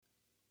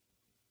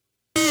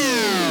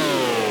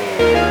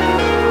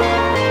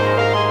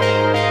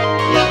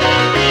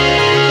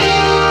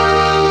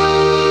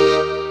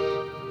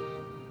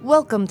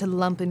Welcome to the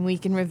Lumpen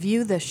Week in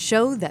Review, the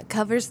show that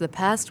covers the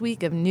past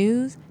week of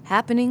news,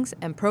 happenings,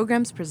 and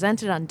programs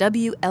presented on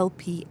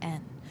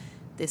WLPN.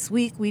 This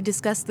week, we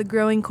discuss the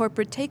growing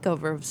corporate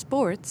takeover of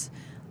sports,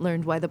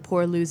 learned why the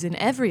poor lose in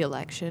every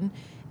election,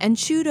 and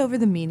chewed over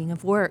the meaning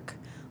of work.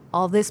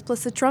 All this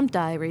plus the Trump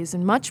diaries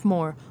and much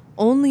more,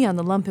 only on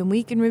the Lumpen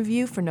Week in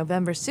Review for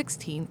November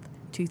 16th,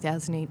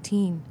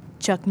 2018.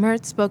 Chuck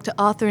Mertz spoke to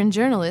author and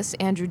journalist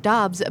Andrew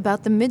Dobbs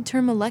about the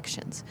midterm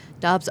elections.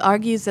 Dobbs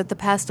argues that the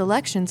past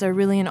elections are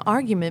really an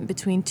argument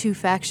between two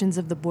factions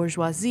of the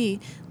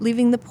bourgeoisie,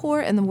 leaving the poor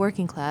and the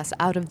working class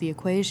out of the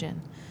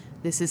equation.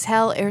 This Is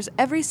Hell airs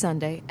every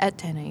Sunday at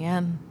 10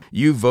 a.m.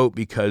 You vote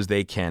because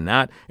they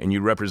cannot, and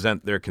you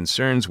represent their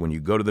concerns when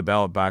you go to the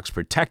ballot box,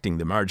 protecting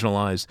the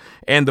marginalized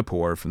and the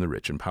poor from the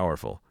rich and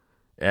powerful.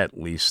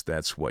 At least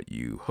that's what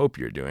you hope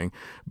you're doing.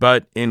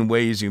 But in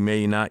ways you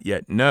may not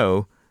yet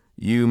know,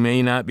 you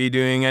may not be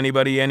doing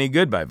anybody any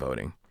good by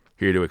voting.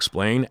 Here to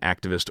explain,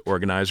 activist,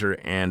 organizer,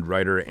 and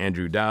writer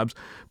Andrew Dobbs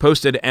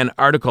posted an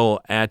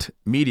article at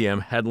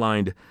Medium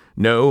headlined,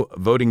 "No,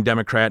 Voting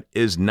Democrat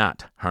is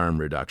not Harm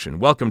Reduction."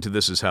 Welcome to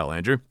This Is Hell,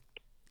 Andrew.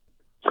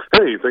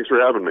 Hey, thanks for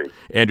having me.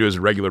 Andrew is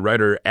a regular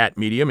writer at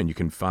Medium, and you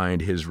can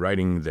find his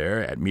writing there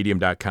at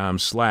medium.com/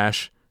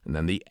 and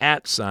then the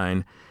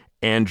 @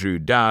 Andrew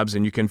Dobbs,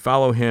 and you can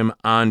follow him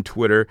on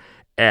Twitter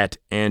at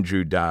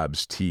Andrew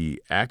Dobbs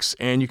TX,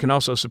 and you can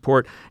also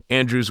support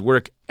Andrew's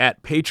work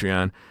at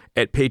Patreon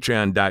at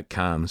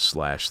patreon.com/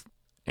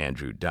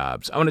 Andrew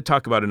Dobbs. I want to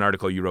talk about an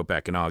article you wrote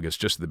back in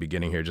August, just at the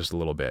beginning here, just a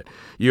little bit.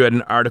 You had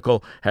an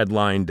article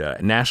headlined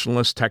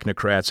Nationalists,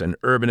 Technocrats, and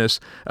Urbanists,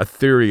 A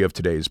Theory of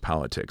Today's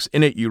Politics.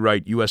 In it, you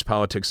write, U.S.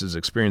 politics is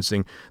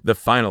experiencing the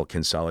final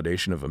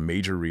consolidation of a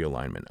major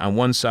realignment. On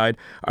one side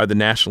are the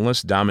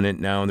nationalists, dominant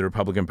now in the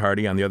Republican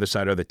Party. On the other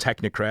side are the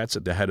technocrats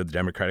at the head of the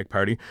Democratic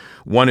Party.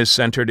 One is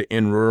centered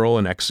in rural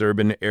and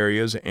exurban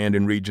areas and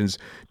in regions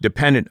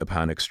dependent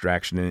upon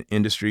extraction and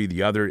industry.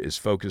 The other is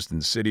focused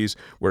in cities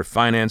where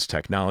finance,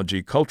 technology,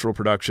 cultural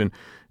production,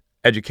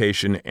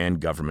 education, and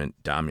government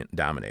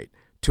dominate.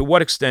 To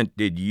what extent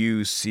did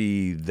you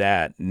see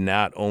that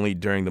not only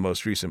during the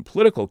most recent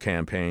political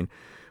campaign,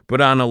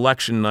 but on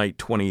election night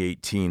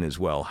 2018 as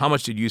well? How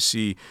much did you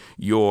see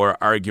your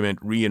argument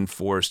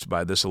reinforced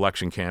by this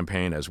election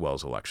campaign as well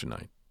as election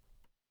night?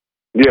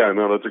 Yeah,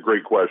 no, that's a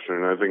great question,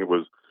 and I think it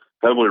was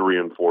heavily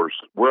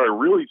reinforced. Where I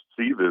really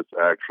see this,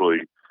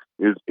 actually,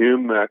 is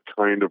in that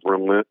kind of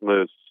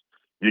relentless,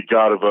 you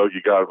gotta vote,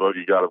 you gotta vote,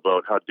 you gotta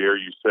vote. How dare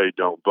you say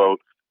don't vote?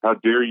 How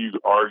dare you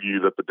argue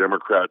that the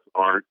Democrats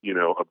aren't,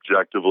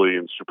 objectively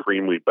and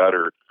supremely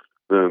better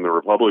than the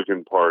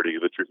Republican Party,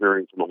 that you're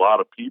hearing from a lot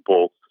of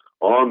people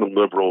on the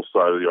liberal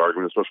side of the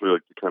argument, especially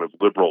like the kind of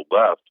liberal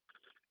left.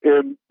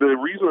 And the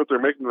reason that they're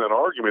making that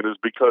argument is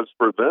because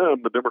for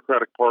them, the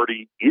Democratic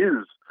Party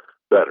is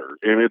better.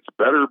 And it's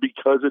better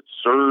because it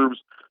serves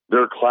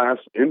their class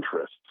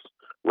interests,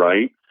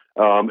 right?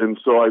 And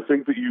so I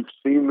think that you've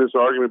seen this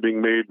argument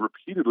being made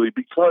repeatedly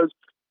because,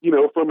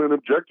 from an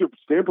objective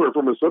standpoint,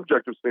 from a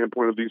subjective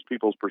standpoint of these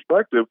people's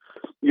perspective,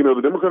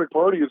 the Democratic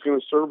Party is going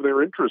to serve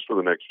their interests for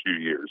the next few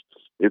years.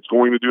 It's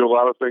going to do a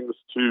lot of things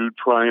to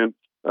try and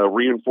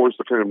reinforce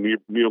the kind of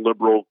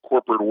neoliberal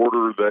corporate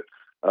order that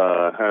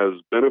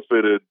has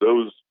benefited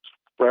those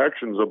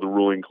fractions of the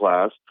ruling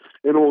class,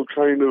 and it will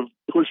kind of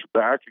push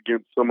back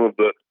against some of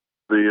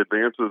the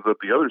advances that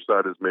the other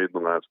side has made in the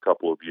last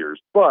couple of years.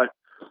 But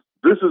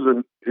this is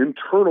an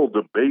internal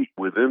debate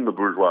within the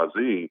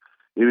bourgeoisie.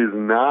 It is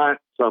not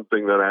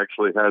something that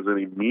actually has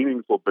any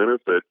meaningful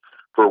benefit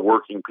for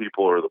working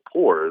people or the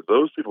poor.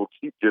 Those people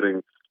keep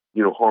getting,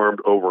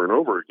 harmed over and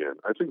over again.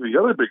 I think the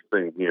other big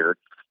thing here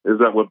is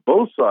that what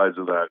both sides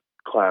of that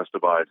class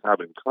divide have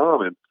in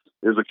common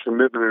is a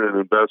commitment and an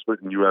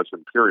investment in U.S.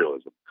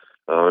 imperialism.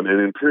 And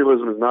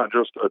imperialism is not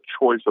just a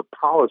choice of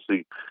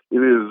policy. It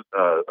is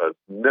a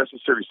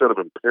necessary set of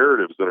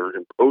imperatives that are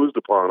imposed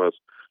upon us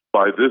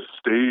by this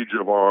stage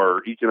of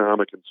our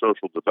economic and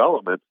social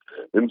development.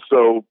 And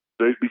so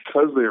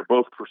because they are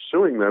both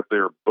pursuing that, they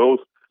are both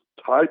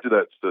tied to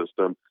that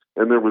system.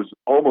 And there was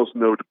almost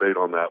no debate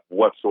on that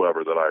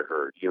whatsoever that I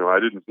heard. I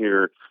didn't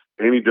hear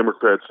any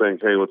Democrats saying,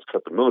 hey, let's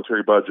cut the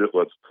military budget,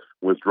 let's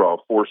withdraw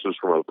forces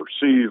from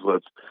overseas,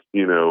 let's,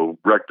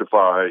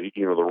 rectify,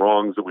 the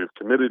wrongs that we've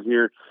committed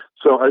here.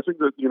 So I think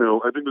that,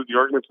 the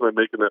arguments that I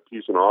make in that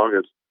piece in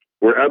August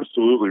were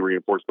absolutely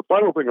reinforced. The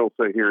final thing I'll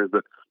say here is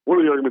that one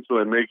of the arguments that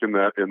I make in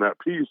that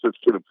piece that's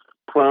sort of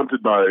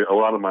prompted by a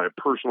lot of my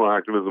personal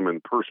activism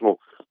and personal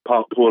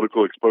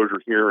political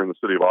exposure here in the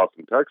city of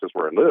Austin, Texas,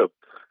 where I live,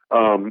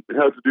 it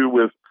has to do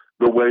with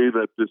the way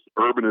that this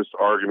urbanist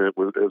argument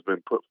has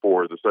been put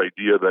forward, this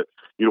idea that,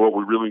 what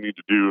we really need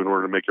to do in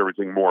order to make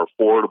everything more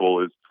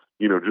affordable is,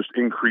 just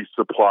increase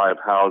supply of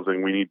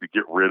housing. We need to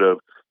get rid of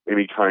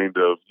any kind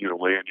of,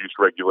 land use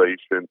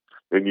regulation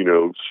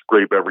and,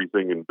 scrape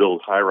everything and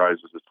build high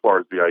rises as far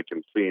as the eye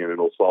can see, and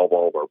it'll solve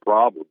all of our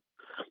problems.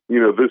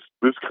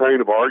 This kind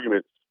of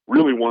argument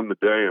really won the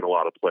day in a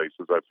lot of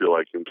places. I feel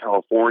like in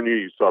California,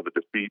 you saw the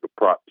defeat of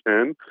Prop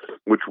 10,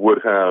 which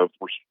would have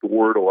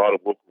restored a lot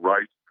of local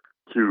rights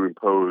to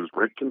impose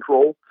rent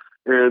control.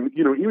 And,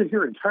 even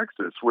here in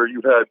Texas, where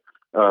you had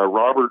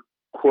Robert,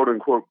 quote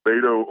unquote,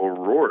 Beto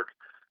O'Rourke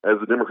as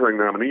the Democratic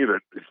nominee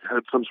that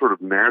had some sort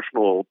of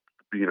national,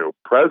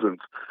 presence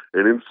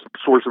and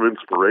source of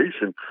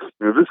inspiration.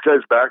 This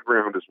guy's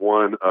background is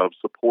one of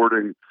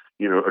supporting,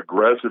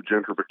 aggressive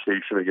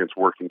gentrification against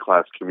working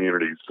class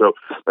communities. So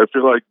I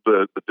feel like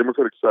the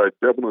Democratic side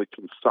definitely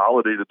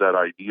consolidated that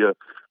idea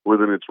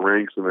within its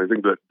ranks. And I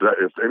think that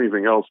if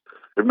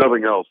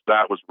nothing else,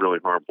 that was really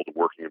harmful to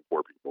working and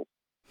poor people.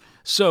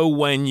 So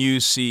when you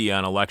see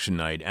on election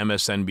night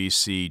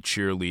MSNBC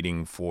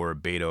cheerleading for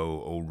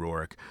Beto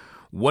O'Rourke,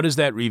 what does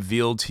that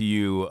reveal to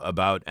you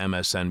about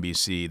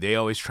MSNBC? They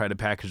always try to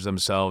package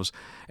themselves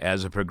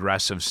as a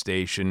progressive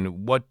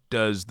station. What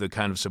does the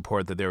kind of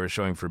support that they were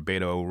showing for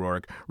Beto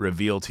O'Rourke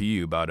reveal to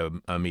you about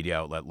a media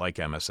outlet like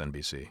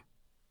MSNBC?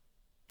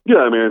 Yeah,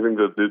 I mean, I think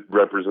that it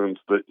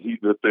represents that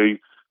they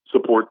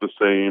support the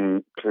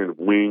same kind of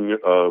wing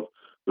of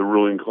the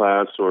ruling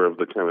class or of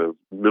the kind of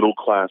middle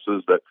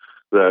classes that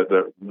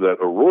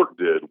O'Rourke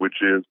did,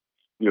 which is,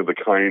 the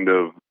kind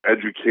of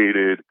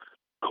educated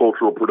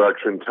cultural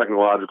production,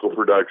 technological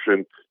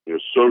production,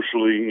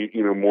 socially,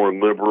 more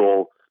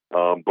liberal,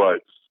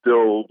 but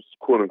still,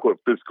 quote unquote,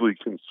 fiscally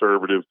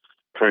conservative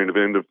kind of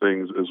end of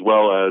things, as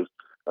well as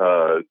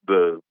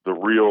the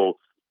real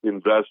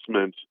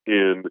investment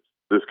in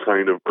this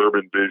kind of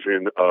urban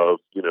vision of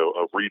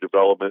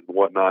redevelopment and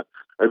whatnot.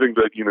 I think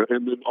that,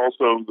 and then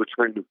also the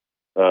kind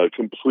of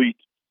complete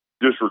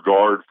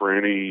disregard for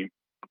any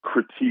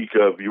critique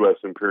of U.S.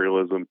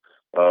 imperialism,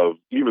 of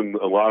even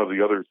a lot of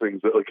the other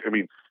things that,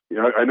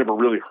 I never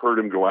really heard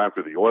him go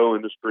after the oil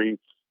industry,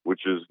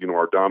 which is,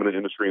 our dominant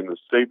industry in the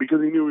state,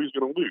 because he knew he was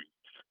going to lose.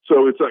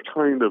 So it's that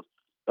kind of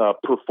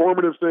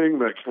performative thing,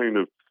 that kind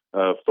of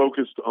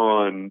focused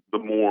on the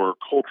more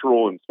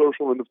cultural and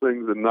social end of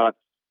things, and not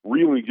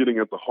really getting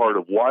at the heart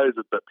of why is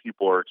it that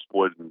people are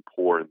exploited and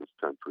poor in this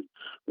country?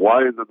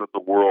 Why is it that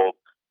the world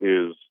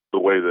is the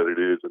way that it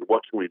is, and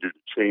what can we do to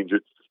change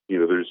it?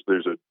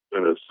 There's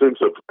a sense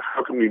of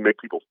how can we make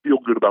people feel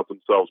good about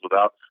themselves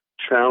without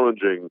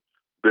challenging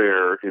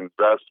their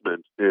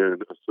investment in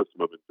a system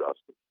of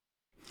injustice.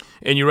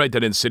 And you're right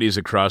that in cities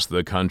across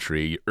the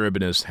country,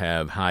 urbanists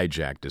have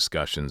hijacked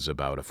discussions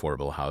about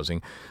affordable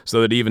housing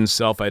so that even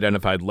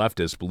self-identified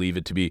leftists believe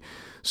it to be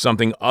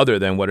something other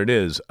than what it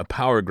is, a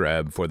power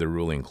grab for the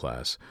ruling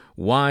class.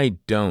 Why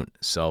don't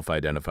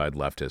self-identified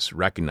leftists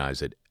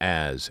recognize it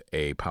as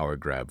a power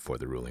grab for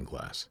the ruling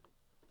class?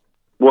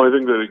 Well, I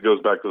think that it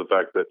goes back to the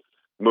fact that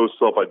most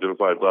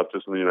self-identified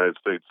leftists in the United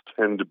States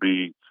tend to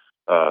be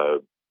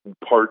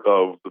part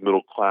of the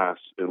middle class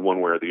in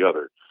one way or the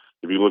other.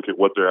 If you look at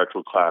what their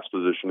actual class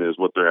position is,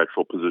 what their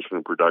actual position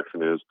in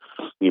production is,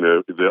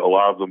 a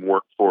lot of them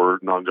work for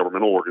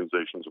non-governmental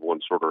organizations of one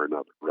sort or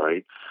another,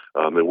 right?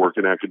 They work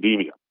in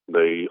academia.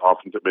 Maybe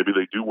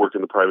they do work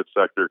in the private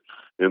sector,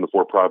 in the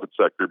for-profit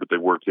sector, but they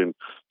work in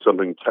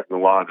something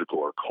technological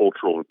or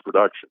cultural in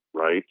production,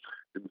 right?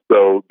 And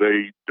so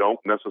they don't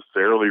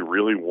necessarily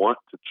really want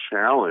to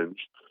challenge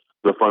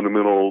the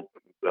fundamental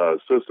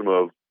system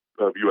of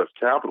U.S.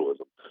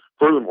 capitalism.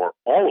 Furthermore,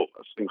 all of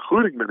us,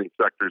 including many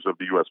sectors of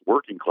the U.S.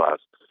 working class,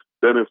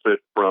 benefit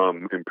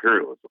from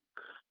imperialism.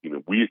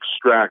 We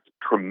extract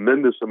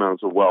tremendous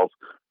amounts of wealth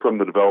from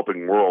the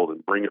developing world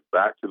and bring it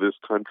back to this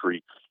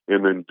country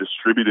and then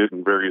distribute it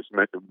in various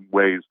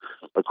ways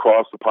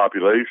across the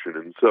population.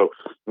 And so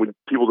when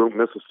people don't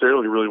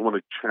necessarily really want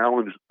to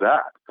challenge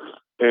that,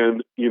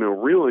 and,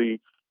 really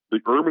the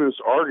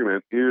urbanist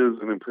argument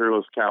is an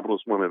imperialist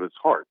capitalist one at its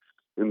heart.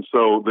 And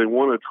so they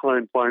want to try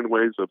and find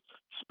ways of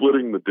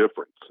splitting the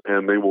difference,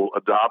 and they will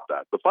adopt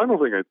that. The final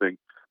thing, I think,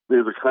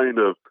 is a kind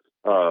of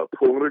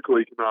political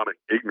economic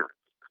ignorance.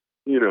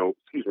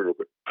 Excuse me real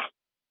quick.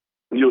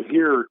 You'll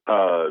hear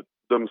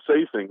them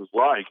say things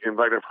like, in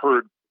fact, I've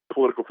heard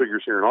political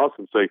figures here in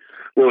Austin say,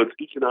 well, it's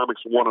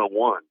economics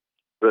 101,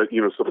 that,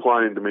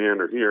 supply and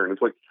demand are here. And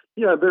it's like,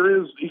 yeah, there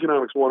is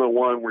economics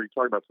 101 where you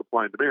talk about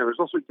supply and demand. There's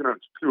also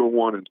economics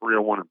 201 and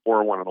 301 and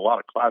 401 and a lot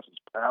of classes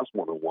past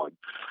 101.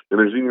 And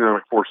there's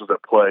economic forces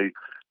at play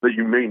that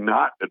you may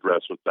not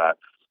address with that,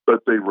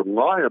 but they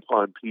rely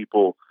upon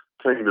people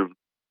kind of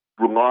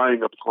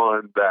relying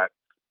upon that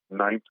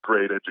ninth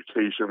grade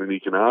education in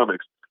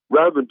economics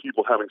rather than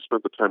people having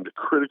spent the time to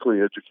critically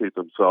educate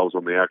themselves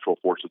on the actual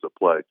forces at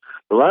play.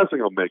 The last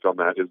thing I'll make on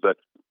that is that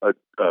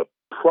a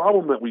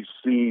problem that we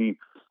see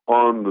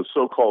on the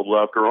so-called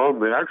left or on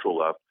the actual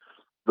left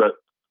that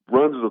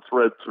runs as a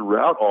thread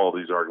throughout all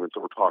these arguments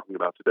that we're talking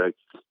about today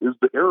is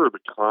the error of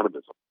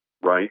economism,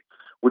 right?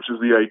 Which is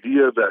the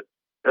idea that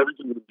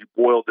everything can be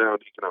boiled down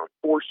to economic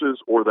forces,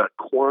 or that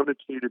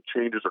quantitative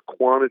changes or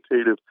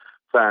quantitative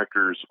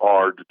factors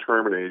are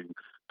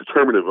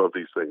determinative of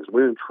these things.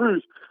 When in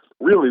truth,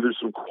 really, there's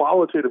some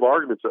qualitative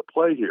arguments at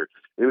play here.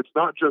 And it's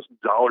not just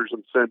dollars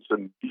and cents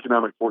and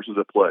economic forces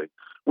at play.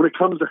 When it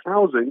comes to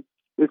housing,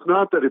 it's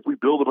not that if we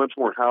build a bunch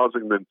more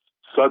housing, then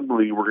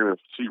suddenly we're going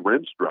to see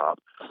rents drop.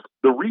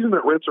 The reason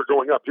that rents are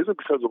going up isn't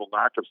because of a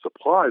lack of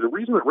supply. The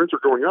reason that rents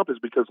are going up is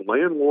because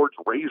landlords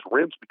raise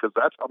rents because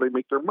that's how they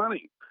make their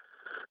money.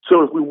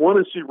 So if we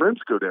want to see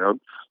rents go down,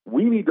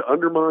 we need to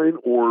undermine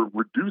or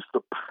reduce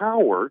the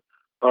power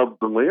of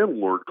the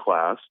landlord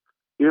class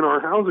in our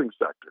housing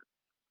sector.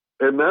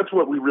 And that's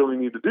what we really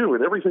need to do.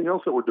 And everything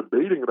else that we're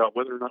debating about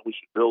whether or not we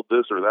should build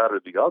this or that or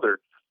the other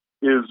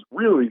is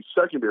really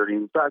secondary.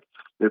 In fact,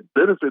 it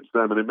benefits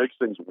them and it makes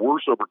things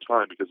worse over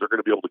time because they're going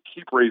to be able to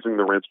keep raising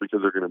the rents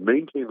because they're going to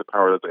maintain the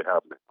power that they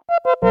have now.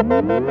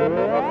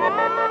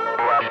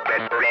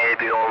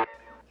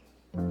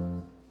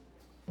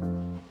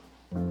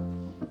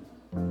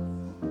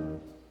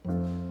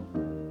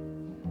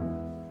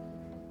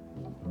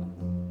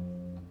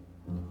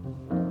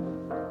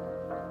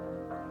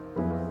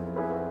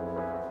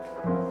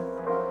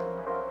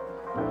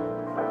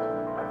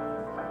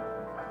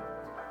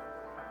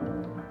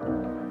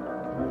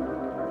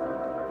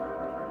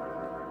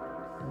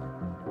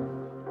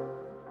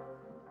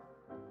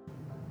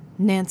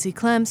 Nancy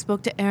Clem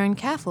spoke to Aaron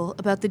Caffel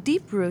about the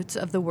deep roots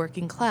of the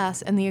working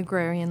class and the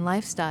agrarian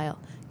lifestyle.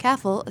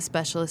 Caffel, a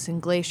specialist in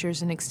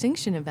glaciers and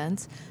extinction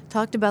events,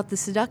 talked about the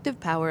seductive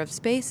power of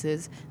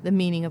spaces, the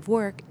meaning of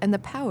work, and the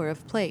power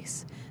of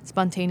place.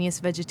 Spontaneous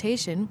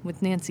Vegetation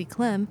with Nancy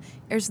Clem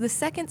airs the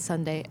second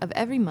Sunday of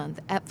every month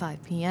at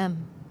 5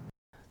 p.m.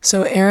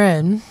 So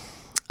Aaron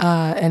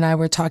and I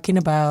were talking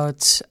about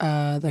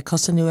the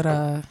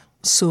Costanera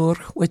Sur,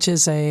 which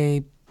is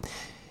a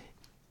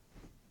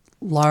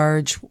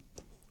large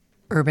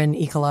urban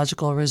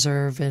ecological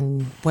reserve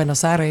in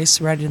Buenos Aires,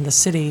 right in the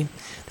city,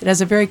 that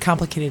has a very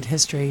complicated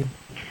history.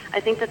 I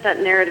think that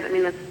narrative,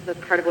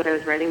 that's part of what I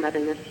was writing about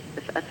in this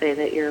essay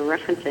that you're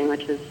referencing,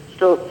 which is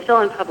still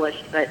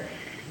unpublished, but,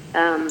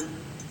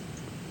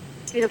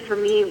 for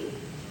me,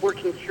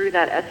 working through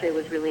that essay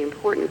was really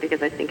important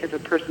because I think as a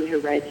person who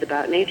writes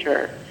about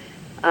nature,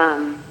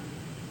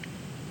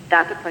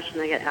 that's a question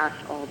I get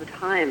asked all the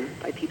time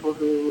by people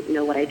who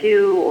know what I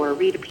do or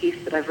read a piece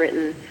that I've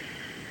written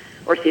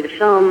or see the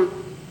film.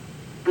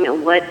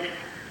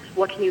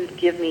 What can you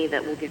give me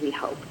that will give me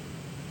hope?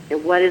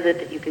 What is it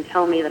that you can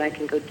tell me that I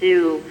can go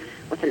do?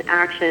 What's an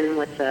action?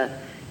 What's a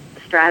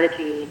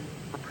strategy,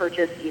 a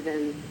purchase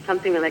even,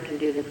 something that I can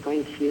do that's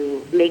going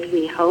to make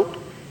me hope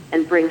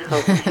and bring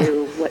hope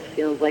to what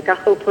feels like a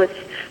hopeless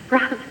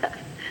process.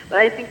 But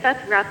I think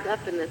that's wrapped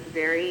up in this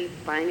very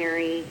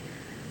binary,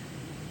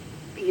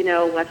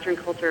 Western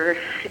culture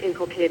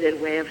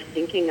inculcated way of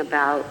thinking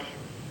about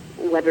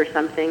whether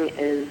something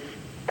is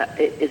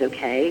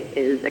okay,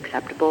 is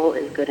acceptable,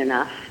 is good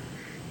enough.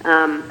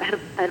 I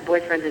had a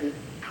boyfriend in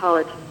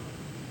college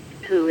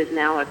who is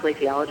now a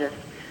glaciologist,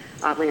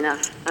 oddly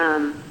enough,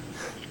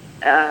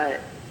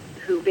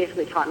 who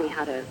basically taught me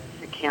how to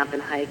camp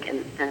and hike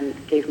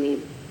and gave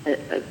me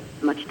a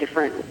much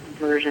different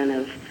version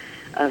of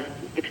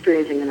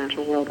experiencing the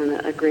natural world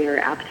and a greater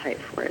appetite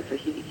for it. So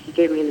he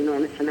gave me an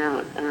enormous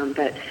amount.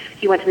 But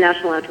he went to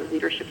National Outdoor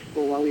Leadership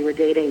School while we were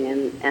dating,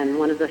 and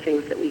one of the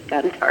things that we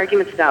got into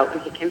arguments about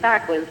when he came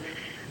back was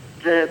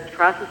the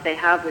process they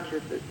have, which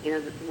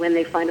is when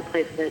they find a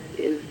place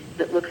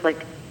that looks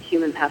like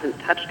humans haven't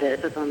touched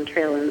it, that's on the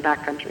trail in the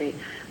backcountry,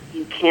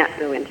 you can't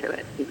go into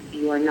it.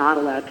 You are not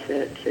allowed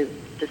to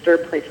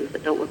disturb places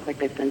that don't look like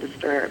they've been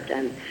disturbed,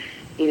 and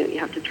you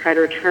have to try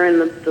to return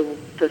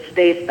the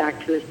space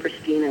back to as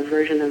pristine a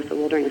version of the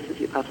wilderness as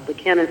you possibly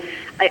can. And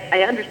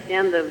I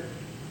understand the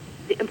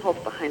impulse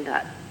behind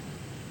that,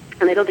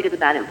 and I don't think it's a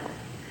bad impulse.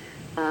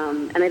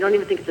 And I don't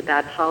even think it's a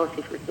bad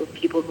policy for those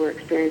people who are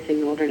experiencing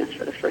the wilderness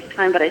for the first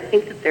time. But I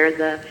think that there's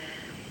a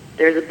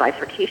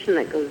bifurcation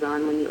that goes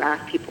on when you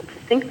ask people to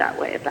think that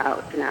way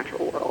about the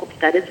natural world.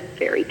 That is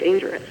very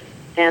dangerous,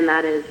 and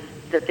that is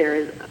that there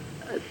is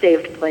a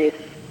saved place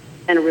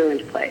and a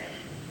ruined place.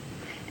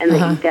 And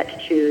that you get to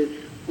choose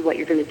what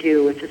you're going to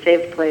do. It's a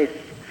saved place.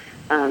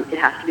 It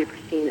has to be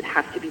pristine. It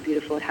has to be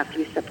beautiful. It has to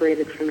be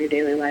separated from your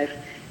daily life.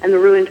 And the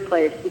ruined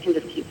place, we can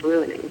just keep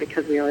ruining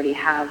because we already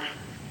have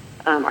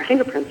our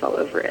fingerprints all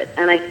over it.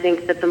 And I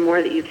think that the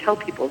more that you tell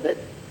people that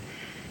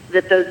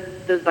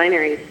those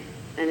binaries,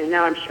 and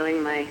now I'm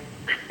showing my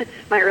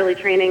my early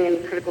training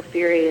in critical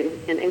theory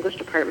and English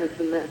departments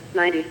in the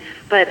 90s,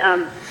 but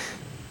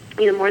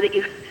the more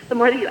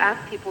that you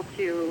ask people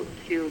to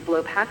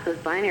blow past those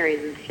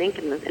binaries and think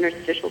in those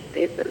interstitial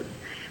spaces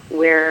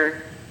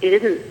where it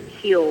isn't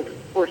healed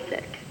or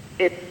sick,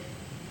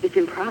 it's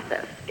in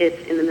process,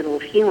 it's in the middle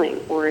of healing,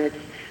 or it's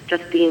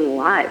just being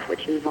alive,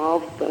 which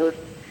involves both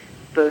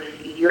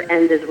your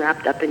end is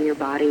wrapped up in your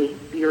body,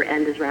 your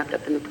end is wrapped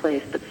up in the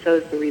place, but so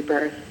is the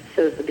rebirth,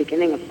 so is the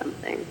beginning of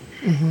something.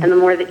 Mm-hmm. And the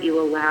more that you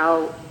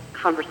allow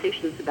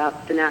conversations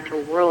about the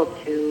natural world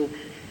to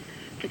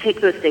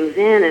take those things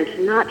in and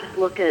to not just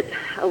look at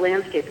a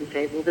landscape and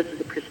say, well, this is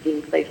a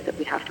pristine place that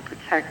we have to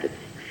protect.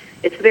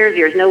 It's theirs,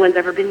 yours. No one's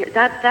ever been here.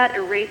 That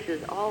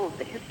erases all of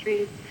the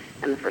histories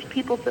and the first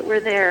peoples that were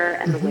there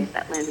and the ways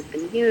that land has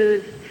been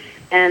used.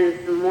 And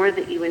the more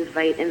that you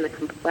invite in the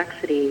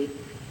complexity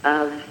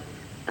of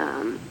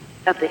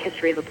the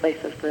history of the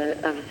place, of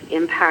the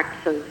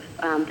impacts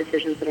of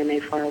decisions that are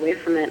made far away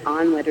from it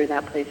on whether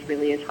that place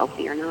really is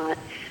healthy or not,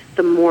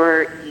 the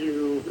more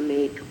you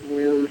make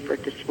room for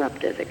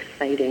disruptive,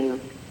 exciting,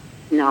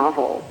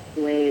 novel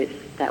ways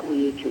that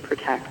we can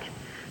protect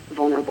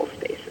vulnerable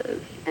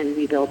spaces and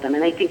rebuild them.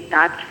 And I think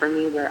that's, for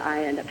me, where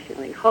I end up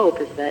feeling hope,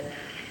 is that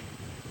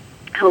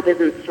hope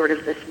isn't sort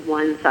of this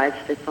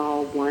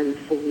one-size-fits-all,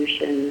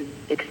 one-solution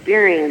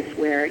experience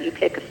where you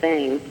pick a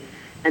thing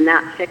and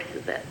that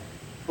fixes it,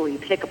 or you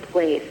pick a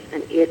place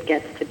and it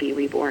gets to be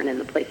reborn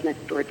and the place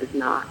next door does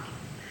not.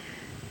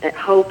 That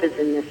hope is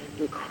in this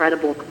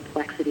incredible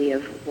complexity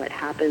of what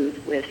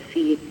happens with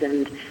seeds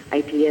and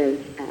ideas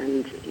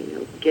and,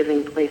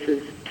 giving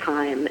places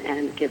time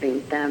and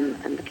giving them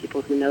and the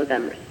people who know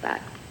them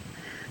respect.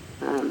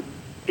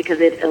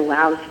 Because it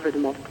allows for the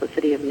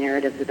multiplicity of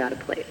narratives about a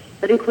place.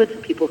 That includes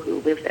the people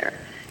who live there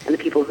and the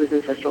people whose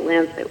ancestral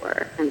lands they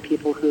were and the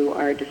people who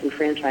are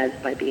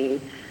disenfranchised by being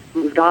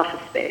moved off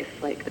of space,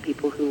 like the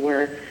people who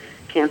were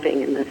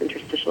camping in those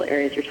interstitial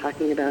areas you're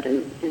talking about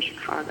in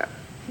Chicago.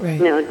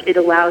 Right. It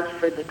allows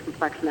for the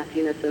complex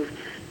messiness of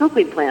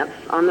milkweed plants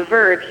on the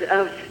verge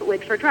of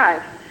Lakeshore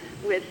Drive,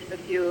 which a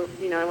few,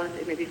 I want to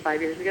say maybe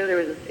 5 years ago, there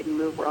was this big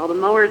move where all the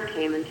mowers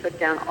came and took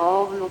down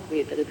all the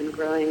milkweed that had been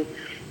growing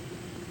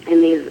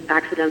in these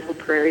accidental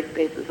prairie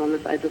spaces on the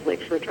sides of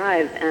Lakeshore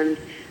Drive, and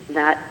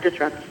that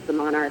disrupts the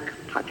monarch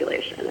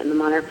population. And the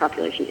monarch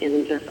population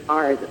isn't just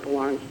ours, it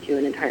belongs to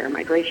an entire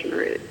migration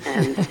route.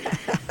 And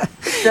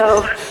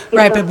so...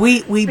 Right, but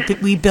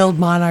we build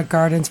monarch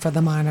gardens for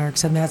the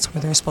monarchs, and that's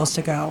where they're supposed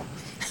to go.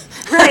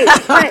 Right.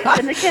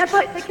 And they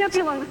can't be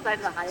along the side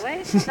of the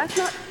highway. That's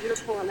not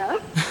beautiful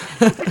enough.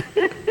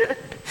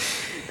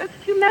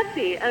 That's too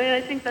messy. I mean,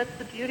 I think that's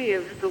the beauty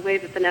of the way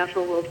that the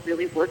natural world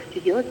really works to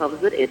heal itself,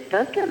 is that it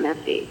does get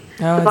messy.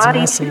 Oh, the it's body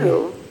messy.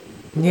 too.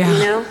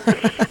 Yeah.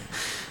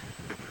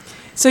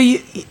 So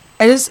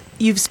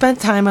you've spent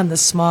time on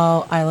this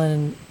small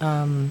island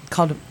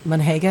called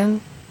Monhegan.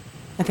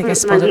 I think I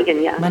spelled Monhegan,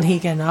 it. yeah.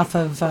 Monhegan, off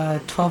of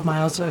 12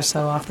 miles or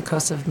so off the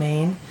coast of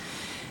Maine,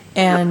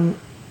 and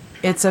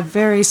it's a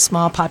very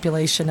small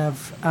population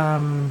of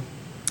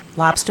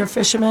lobster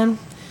fishermen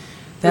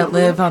that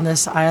live on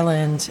this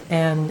island,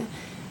 and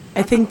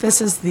I think this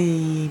is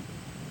the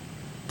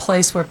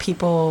place where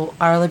people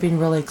are living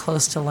really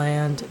close to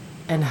land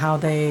and how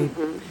they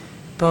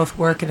both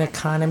work an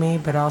economy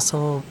but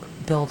also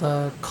build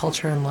a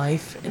culture and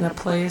life in a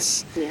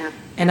place. Yeah.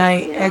 And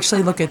I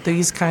actually look at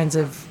these kinds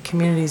of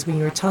communities, when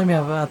you were telling me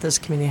about this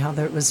community, how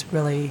that was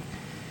really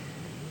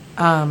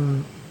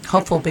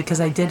hopeful, because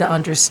I did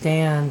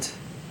understand,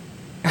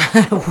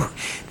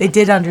 they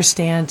did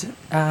understand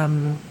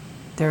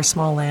their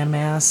small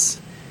landmass,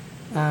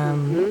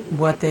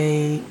 what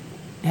they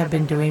have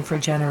been doing for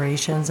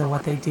generations and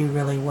what they do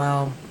really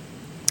well,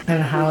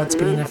 and how it's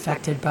being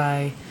affected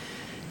by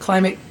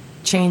climate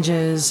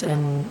changes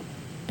and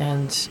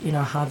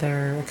how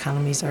their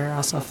economies are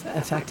also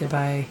affected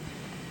by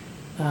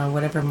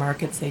whatever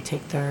markets they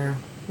take their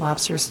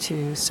lobsters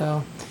to.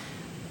 So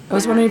I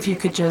was wondering if you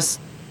could just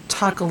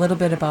talk a little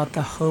bit about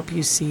the hope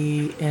you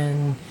see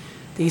in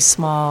these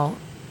small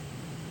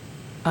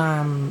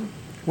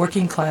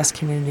working class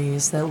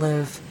communities that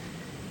live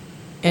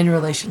in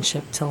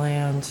relationship to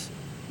land,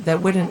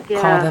 that wouldn't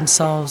call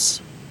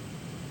themselves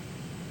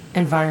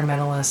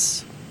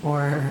environmentalists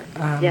or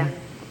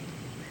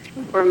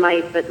or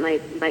might put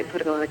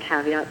a lot of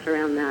caveats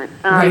around that.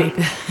 Right.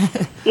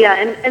 Yeah,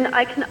 and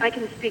I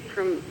can speak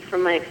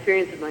from my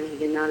experience of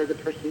Monhegan, not as a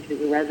person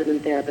who's a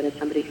resident there, but as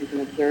somebody who's an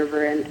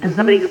observer and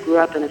somebody who grew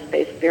up in a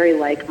space very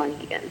like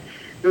Monhegan.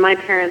 My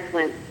parents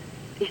went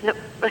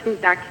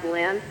back to the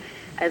land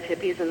as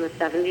hippies in the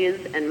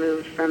 70s and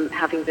moved from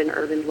having been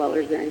urban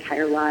dwellers their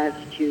entire lives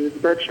to the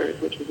Berkshires,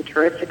 which is a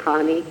tourist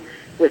economy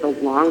with a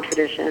long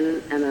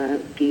tradition and a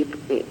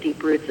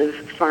deep roots of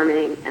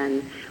farming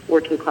and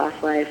working class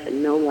life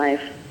and mill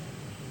life.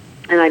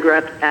 And I grew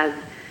up as,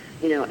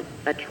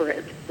 a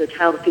tourist, the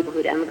child of people who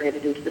had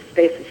emigrated into the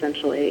space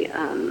essentially,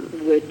 and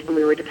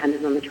we were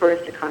dependent on the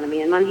tourist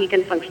economy. And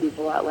Monhegan functions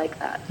a lot like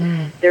that.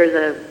 There's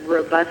a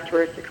robust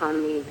tourist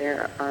economy.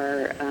 There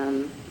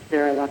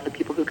are lots of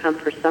people who come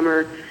for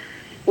summer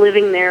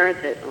living there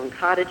that own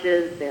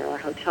cottages. There are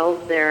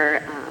hotels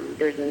there.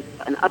 There's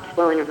an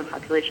upswelling of the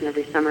population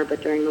every summer,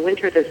 but during the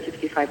winter, there's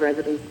 65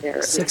 residents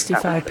there.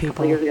 65 people. A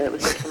couple years ago, it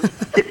was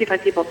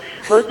 65 people.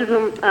 Most of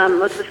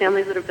the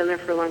families that have been there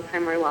for a long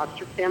time are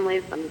lobster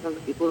families. Some of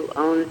the people who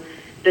own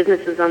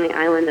businesses on the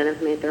island and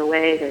have made their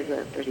way.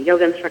 There's a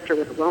yoga instructor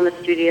with a wellness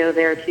studio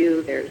there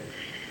too.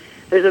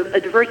 There's a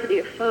diversity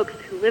of folks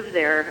who live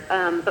there,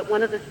 but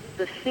one of the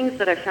things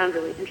that I found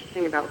really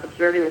interesting about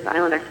observing this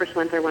island, I first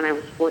went there when I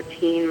was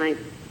 14. My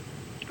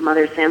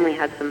mother's family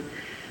had some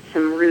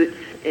roots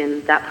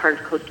in that part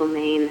of coastal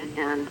Maine,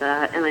 and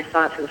I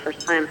saw it for the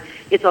first time.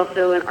 It's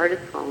also an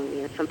artist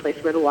colony. It's someplace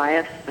where the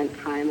Wyeths spent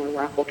time, where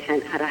Rockwell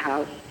Kent had a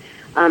house.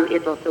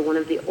 It's also one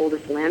of the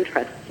oldest land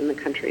trusts in the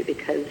country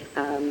because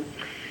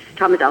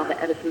Thomas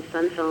Alva Edison's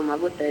son fell in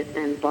love with it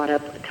and bought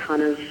up a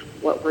ton of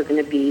what were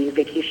going to be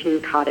vacation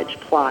cottage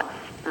plots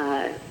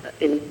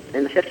in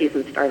the 50s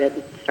and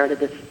started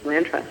this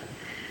land trust,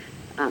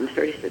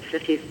 30s and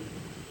 50s.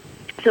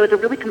 So it's a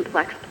really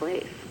complex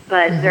place,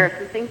 but there are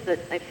some things that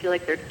I feel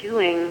like they're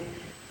doing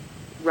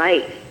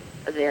right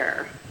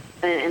there,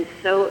 and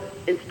so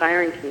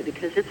inspiring to me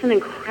because it's an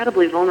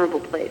incredibly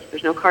vulnerable place.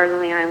 There's no cars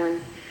on the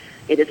island.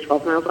 It is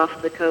 12 miles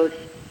off the coast.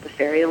 The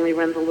ferry only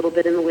runs a little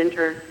bit in the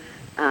winter.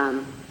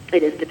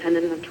 It is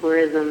dependent on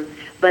tourism,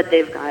 but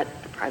they've got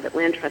the private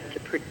land trust to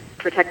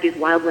protect these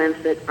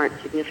wildlands that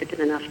aren't significant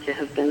enough to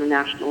have been a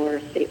national or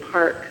a state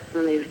park.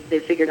 And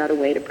they've figured out a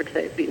way to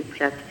protect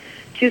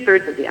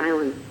 2/3 of the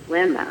island's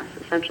landmass,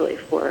 essentially,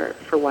 for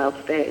wild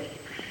space.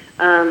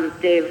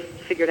 They've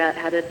figured out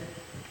how to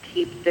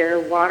keep their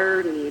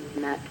water needs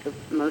met for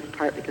the most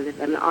part because they've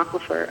got an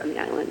aquifer on the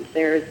island.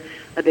 There's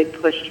a big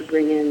push to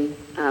bring in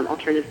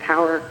alternative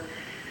power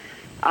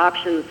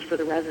options for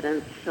the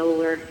residents,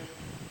 solar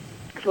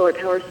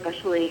power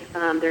especially.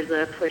 There's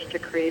a push to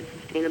create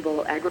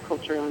sustainable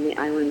agriculture on the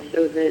island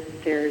so that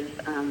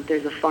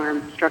there's a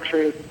farm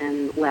structure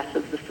and less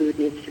of the food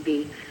needs to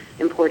be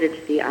imported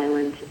to the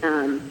island.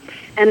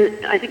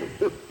 And I think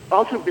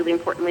also really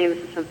importantly, and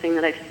this is something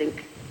that I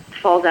think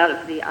falls out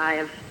of the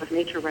eye of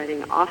nature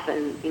writing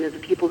often, the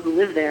people who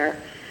live there,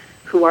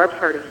 who are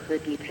part of the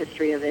deep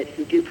history of it,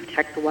 who do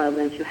protect the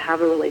wildlands, who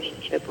have a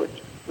relationship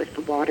with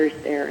the waters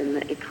there and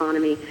the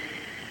economy.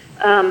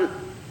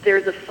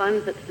 There's a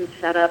fund that's been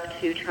set up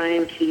to try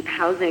and keep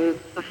housing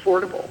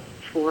affordable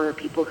for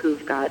people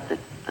who've got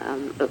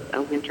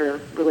a winter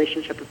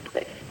relationship with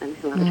place and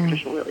who have a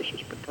traditional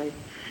relationship with place,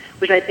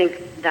 which I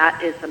think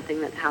that is something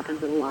that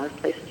happens in a lot of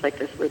places like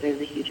this where there's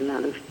a huge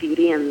amount of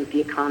beauty and the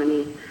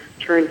economy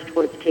turns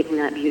towards taking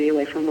that beauty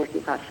away from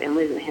working class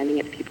families and handing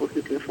it to people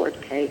who can afford to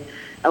pay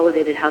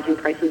elevated housing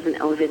prices and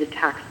elevated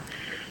tax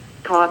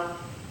costs.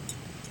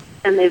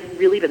 And they've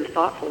really been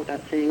thoughtful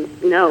about saying,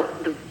 no,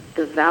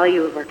 the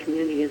value of our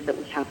community is that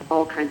we have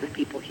all kinds of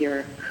people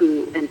here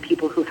and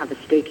people who have a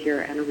stake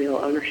here and a real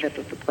ownership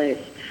of the place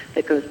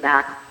that goes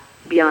back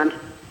beyond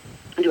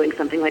doing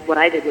something like what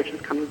I did, which was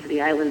coming to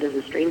the island as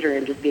a stranger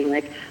and just being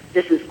like,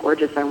 this is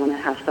gorgeous, I want to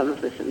have some of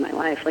this in my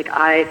life. Like,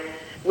 I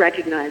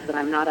recognize that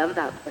I'm not of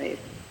that place,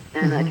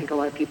 and I think a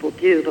lot of people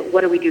do, but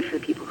what do we do for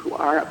the people who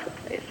are of the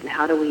place, and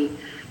how do we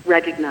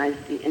recognize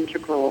the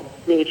integral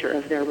nature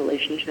of their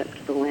relationship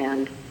to the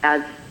land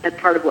as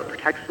part of what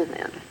protects the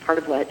land, as part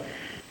of what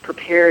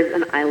prepares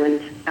an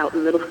island out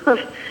in the middle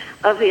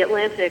of the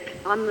Atlantic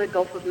on the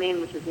Gulf of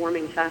Maine, which is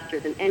warming faster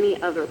than any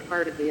other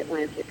part of the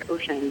Atlantic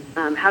Ocean.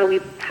 How do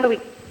we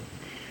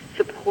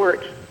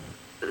support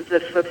the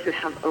folks who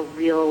have a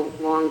real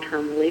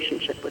long-term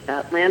relationship with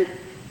that land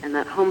and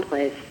that home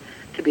place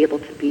to be able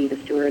to be the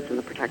stewards and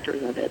the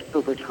protectors of it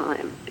over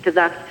time? Because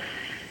that's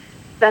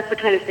the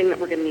kind of thing that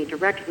we're going to need to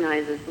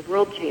recognize as the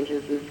world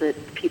changes, is that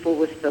people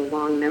with the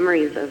long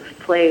memories of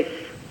place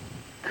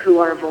who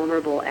are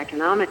vulnerable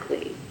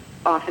economically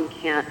often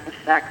can't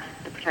affect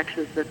the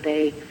protections that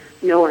they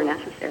know are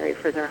necessary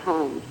for their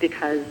homes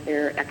because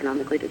they're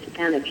economically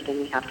disadvantaged, and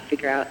we have to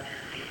figure out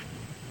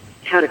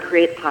how to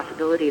create the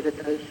possibility that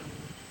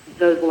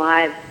those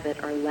lives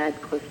that are led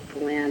close to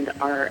the land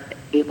are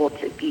able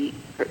to be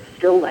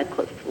still led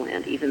close to the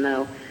land, even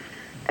though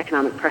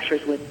economic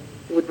pressures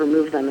would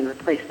remove them and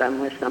replace them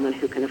with someone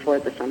who can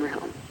afford the summer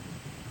home.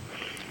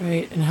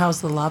 Right, and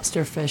how's the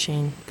lobster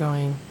fishing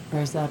going?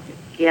 Where's that?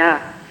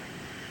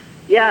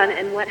 Yeah,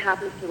 and what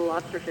happens to the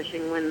lobster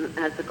fishing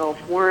as the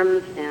Gulf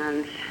warms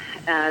and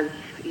as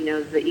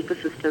the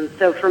ecosystem?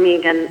 So for me,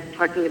 again,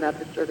 talking about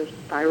this sort of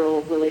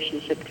spiral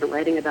relationship to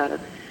writing about a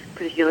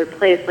particular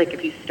place, like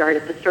if you start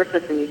at the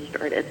surface and you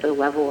start at the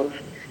level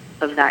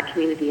of that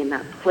community and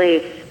that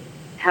place,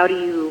 how do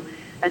you,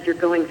 as you're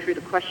going through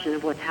the question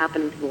of what's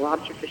happening to the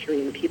lobster fishery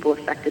and the people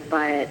affected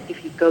by it,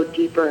 if you go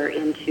deeper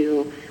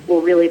into,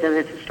 well, really then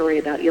it's a story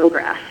about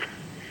eelgrass.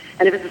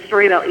 And if it's a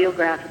story about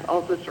eelgrass, it's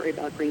also a story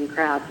about green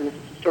crabs. And if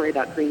it's a story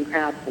about green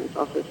crabs, then it's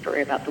also a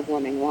story about the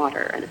warming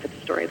water. And if it's a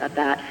story about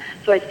that.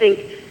 So I think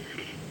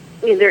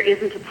there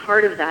isn't a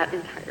part of that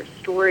entire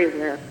story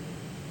where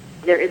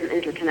there isn't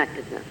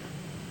interconnectedness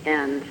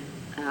and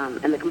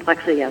the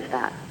complexity of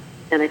that.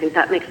 And I think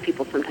that makes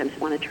people sometimes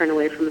want to turn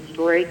away from the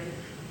story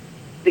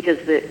because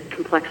the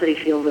complexity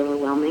feels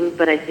overwhelming.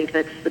 But I think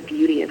that's the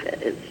beauty of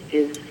it,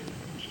 is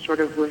sort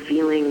of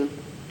revealing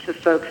to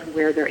folks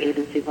where their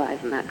agency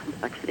lies in that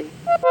complexity.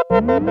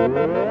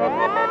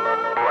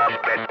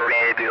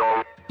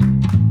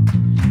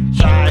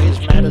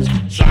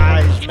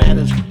 Size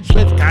matters,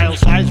 with Kyle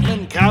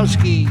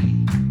Size-Minkowski.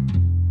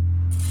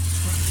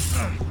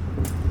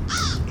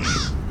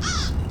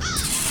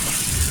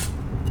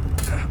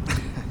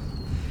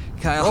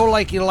 Kyle. Oh,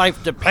 like your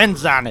life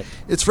depends on it.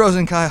 It's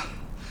frozen, Kyle.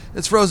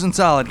 It's frozen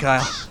solid,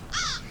 Kyle.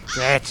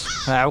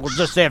 We'll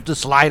just have to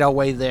slide our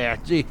way there.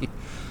 Gee.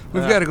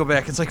 We've got to go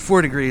back. It's like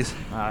 4 degrees.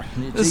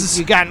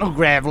 You got no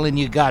gravel in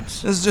your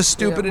guts. This is just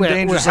stupid and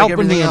dangerous. We're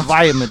helping like the else.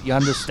 environment, you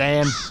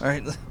understand? All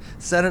right,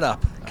 Set it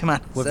up. Come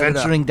on. We're set it up.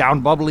 venturing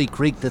down Bubbly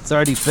Creek to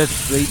 35th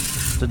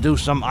Street to do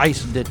some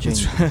ice ditching.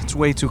 It's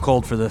way too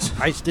cold for this.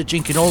 Ice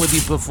ditching can only be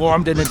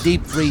performed in a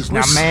deep freeze.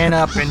 Now man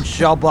up and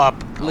shove up,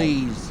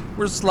 please.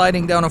 We're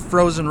sliding down a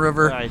frozen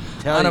river I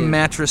tell on a you.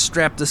 mattress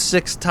strapped to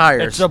 6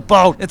 tires. It's a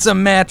boat. It's a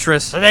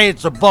mattress. Today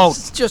it's a boat.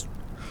 It's just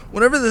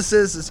whatever this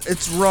is,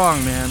 it's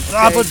wrong, man. Okay?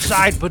 Up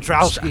inside,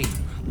 Petrowski.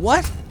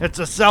 What? It's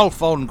a cell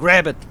phone.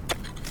 Grab it.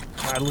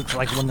 It looks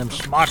like one of them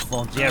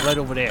smartphones. Yeah, right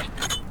over there.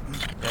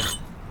 That's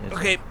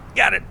Okay,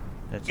 got it.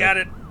 That's Got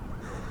it.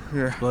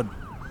 Here, Good.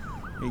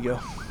 here you go.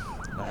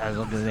 Look at I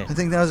that.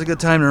 think that was a good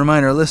time to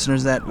remind our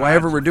listeners that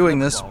wherever we're doing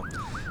this,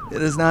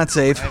 it is not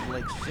safe, I have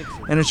like 6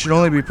 of and it should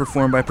only be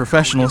performed by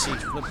professionals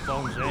these flip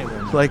phones anyway.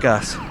 like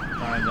us.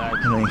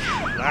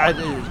 I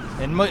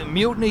think. And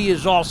mutiny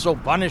is also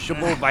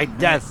punishable by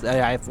death,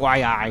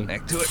 FYI.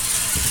 Back to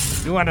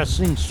it. You want to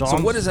sing songs?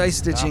 So what is ice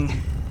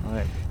stitching,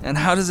 Right. and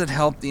how does it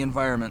help the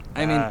environment?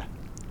 I mean,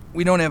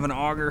 we don't have an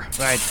auger,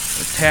 Right.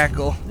 a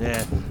tackle,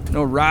 Yeah,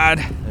 no rod.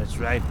 that's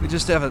right. We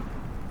just have a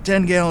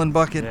 10-gallon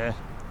bucket Yeah,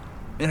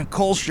 and a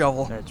coal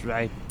shovel that's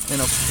right.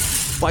 and a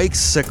bike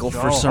sickle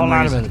for Oh, some hold on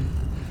a reason. minute.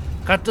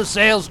 Cut the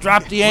sails,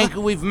 drop the anchor,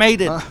 we've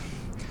made it. All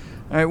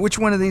right, which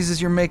one of these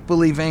is your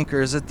make-believe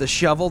anchor? Is it the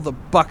shovel, the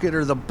bucket,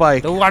 or the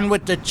bike? The one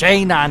with the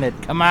chain on it,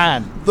 come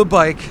on. The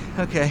bike.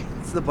 Okay,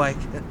 it's the bike.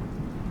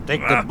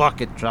 Take the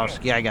bucket,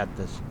 Trotsky, I got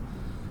this.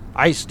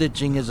 Ice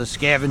stitching is a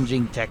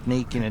scavenging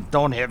technique, and it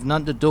don't have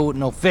nothing to do with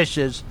no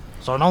fishes,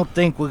 so don't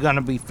think we're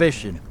gonna be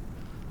fishing.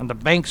 On the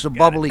banks of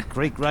Bubbly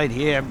Creek right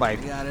here by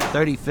Got it.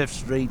 35th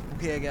Street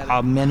Okay, I got it.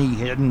 are many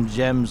hidden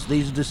gems.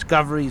 These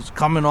discoveries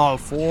come in all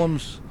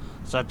forms,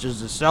 such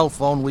as the cell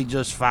phone we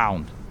just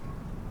found.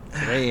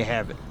 So there you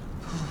have it.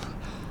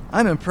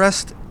 I'm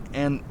impressed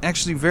and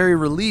actually very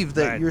relieved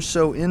that Right. you're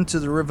so into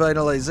the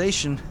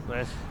revitalization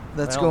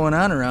that's Well, going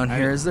on around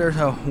here. Is there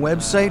a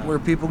website where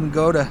people can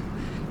go to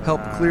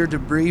help clear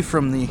debris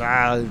from the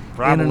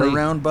probably. in and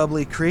around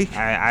Bubbly Creek?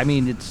 I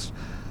mean, it's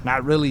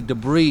not really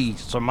debris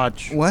so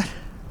much. What?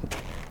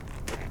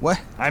 What?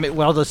 I mean,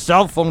 well, the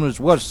cell phone is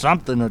worth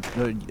something,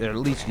 at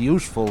least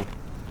useful.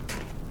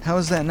 How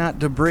is that not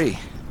debris?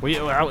 We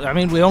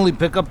only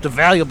pick up the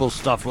valuable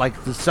stuff,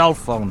 like the cell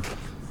phone.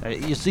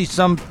 You see,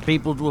 some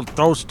people will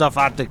throw stuff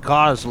out their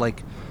cars,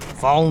 like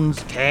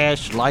phones,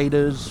 cash,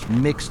 lighters,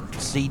 mixed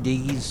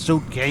CDs,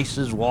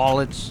 suitcases,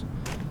 wallets,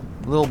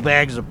 little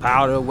bags of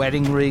powder,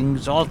 wedding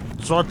rings, all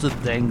sorts of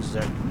things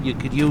that you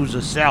could use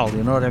or sell,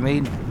 you know what I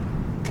mean?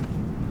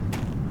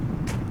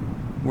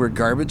 We're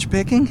garbage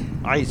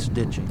picking? Ice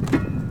stitching.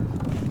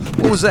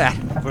 What was that?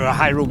 For a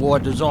high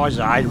reward, there's always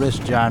a high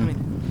risk, John.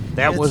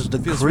 That was the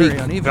feels creek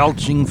very uneven.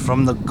 belching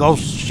from the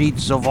ghost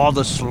sheets of all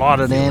the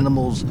slaughtered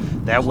animals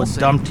that were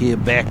dumped here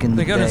back in the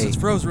Thank goodness day. it's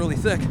froze really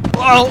thick.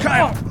 Oh,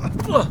 Kyle!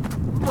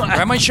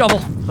 Grab my shovel.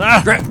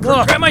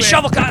 grab my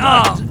shovel,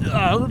 Kyle.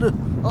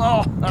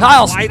 I'm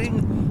Kyle,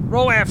 sliding.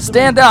 Row after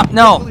Stand me. up.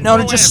 No, Quickly no,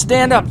 row just after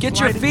stand me. up. I'm Get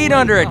your sliding feet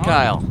away. under it,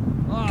 Kyle.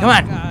 Oh, Come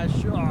on.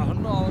 Gosh, oh,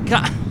 no.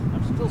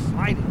 I'm still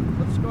sliding.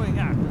 What's going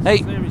on? This Hey.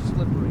 is very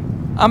slippery.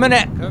 I'm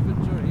gonna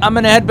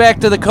Curvature here. head back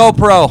to the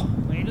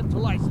CoPro. Wait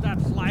until I stop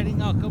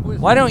sliding. I'll come with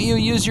Why don't you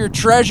use your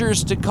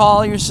treasures to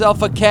call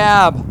yourself a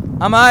cab?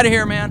 I'm out of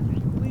here, man. I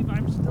believe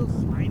I'm still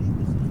sliding.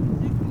 This is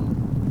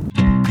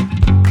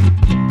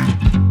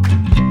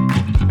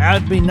ridiculous. Now,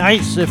 it'd be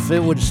nice if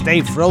it would stay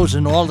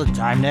frozen all the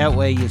time. That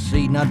way, you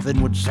see,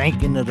 nothing would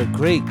sink into the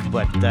creek.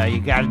 But you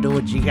gotta do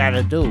what you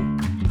gotta do.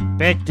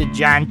 Back to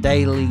John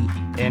Daly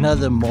and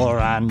other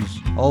morons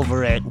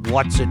over at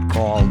What's It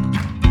Called?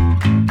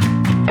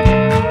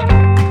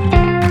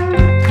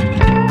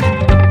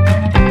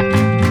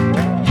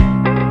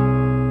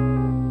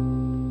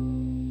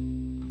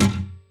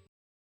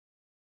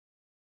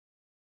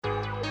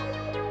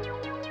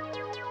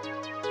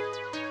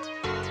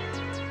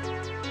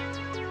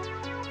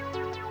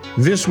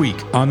 This week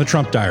on the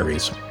Trump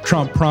Diaries,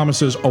 Trump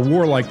promises a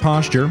warlike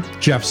posture,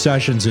 Jeff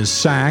Sessions is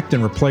sacked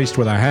and replaced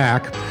with a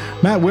hack,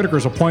 Matt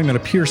Whitaker's appointment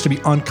appears to be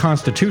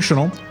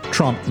unconstitutional,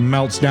 Trump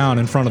melts down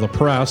in front of the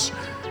press,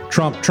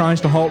 Trump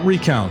tries to halt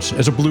recounts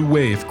as a blue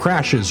wave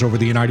crashes over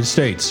the United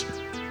States.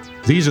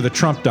 These are the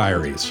Trump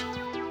Diaries.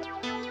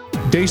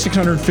 Day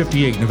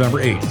 658,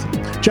 November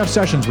 8th. Jeff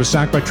Sessions was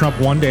sacked by Trump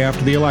one day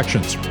after the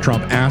elections.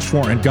 Trump asked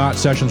for and got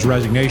Sessions'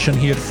 resignation.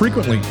 He had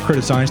frequently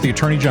criticized the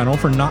Attorney General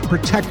for not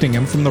protecting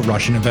him from the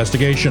Russian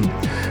investigation.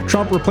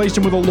 Trump replaced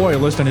him with a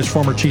loyalist, and his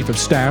former chief of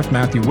staff,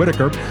 Matthew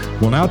Whitaker,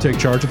 will now take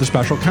charge of the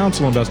special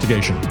counsel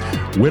investigation.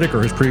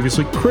 Whitaker has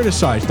previously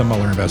criticized the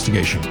Mueller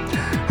investigation.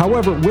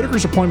 However,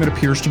 Whitaker's appointment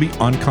appears to be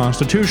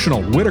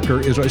unconstitutional.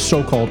 Whitaker is a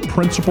so-called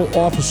principal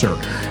officer,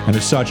 and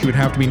as such, he would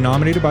have to be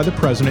nominated by the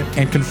president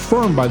and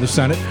confirmed by the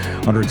Senate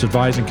under its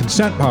advise and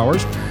consent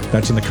powers.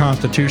 That's in the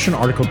Constitution,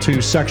 Article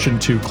 2, Section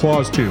 2,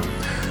 Clause 2.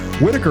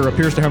 Whitaker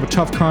appears to have a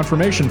tough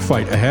confirmation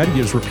fight ahead. He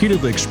has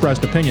repeatedly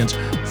expressed opinions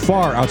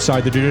far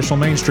outside the judicial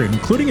mainstream,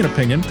 including an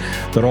opinion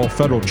that all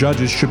federal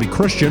judges should be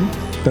Christian,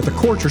 that the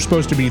courts are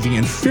supposed to be the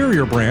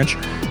inferior branch,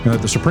 and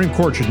that the Supreme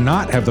Court should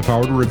not have the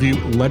power to review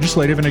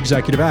legislative and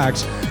executive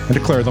acts and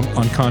declare them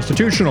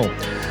unconstitutional.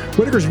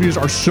 Whitaker's views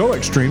are so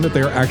extreme that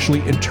they are actually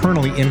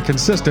internally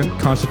inconsistent.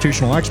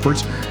 Constitutional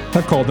experts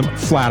have called them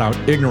flat-out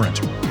ignorant.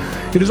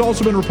 It has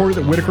also been reported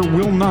that Whitaker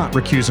will not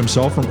recuse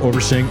himself from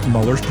overseeing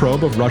Mueller's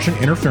probe of Russian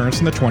interference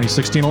in the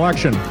 2016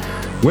 election.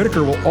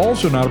 Whitaker will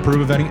also not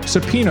approve of any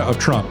subpoena of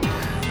Trump.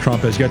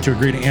 Trump has yet to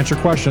agree to answer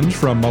questions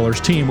from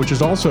Mueller's team, which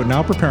is also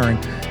now preparing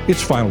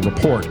its final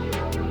report.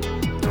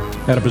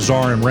 At a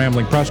bizarre and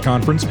rambling press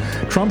conference,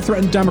 Trump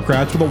threatened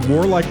Democrats with a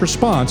warlike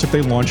response if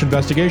they launch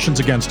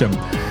investigations against him.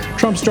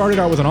 Trump started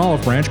out with an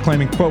olive branch,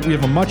 claiming, quote, "We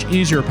have a much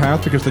easier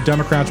path because the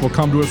Democrats will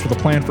come to us with a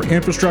plan for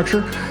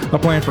infrastructure, a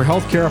plan for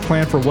health care, a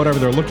plan for whatever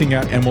they're looking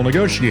at, and we'll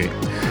negotiate."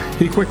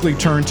 He quickly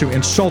turned to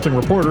insulting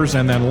reporters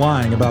and then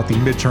lying about the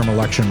midterm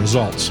election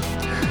results.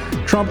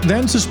 Trump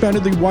then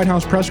suspended the White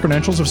House press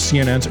credentials of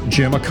CNN's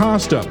Jim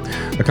Acosta.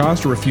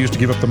 Acosta refused to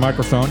give up the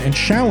microphone and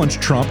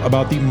challenged Trump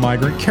about the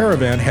migrant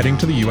caravan heading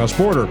to the U.S.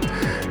 border.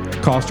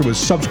 Acosta was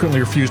subsequently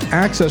refused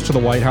access to the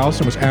White House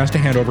and was asked to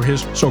hand over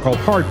his so-called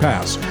hard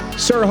pass.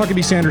 Sarah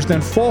Huckabee Sanders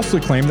then falsely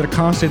claimed that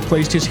Acosta had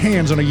placed his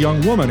hands on a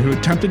young woman who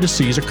attempted to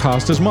seize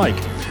Acosta's mic.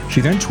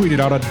 She then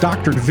tweeted out a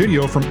doctored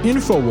video from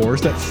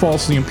InfoWars that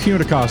falsely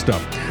impugned Acosta.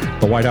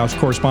 The White House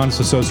Correspondents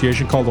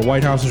Association called the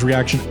White House's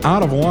reaction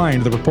out of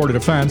line to the reported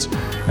offense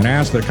and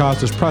asked that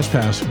Acosta's press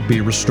pass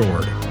be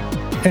restored.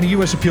 And a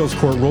U.S. appeals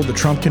court ruled that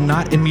Trump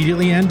cannot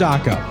immediately end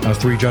DACA. A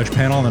three-judge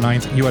panel on the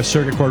 9th U.S.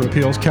 Circuit Court of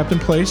Appeals kept in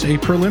place a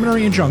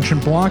preliminary injunction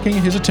blocking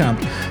his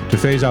attempt to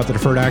phase out the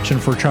Deferred Action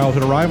for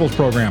Childhood Arrivals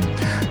program.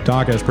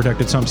 DACA has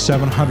protected some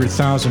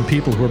 700,000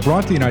 people who were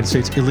brought to the United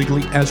States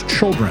illegally as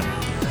children.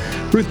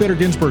 Ruth Bader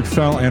Ginsburg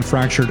fell and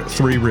fractured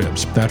 3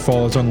 ribs. That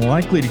fall is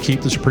unlikely to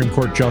keep the Supreme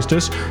Court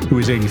justice, who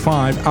is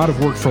 85, out of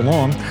work for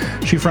long.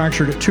 She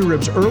fractured 2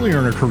 ribs earlier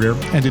in her career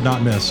and did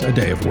not miss a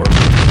day of work.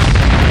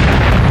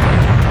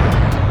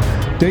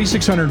 Day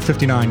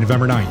 659,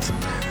 November 9th.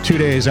 2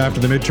 days after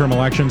the midterm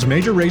elections,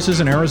 major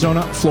races in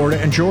Arizona,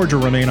 Florida, and Georgia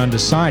remain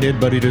undecided,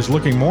 but it is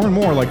looking more and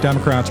more like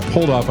Democrats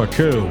pulled off a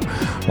coup.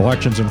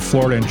 Elections in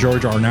Florida and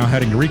Georgia are now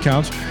heading to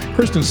recounts.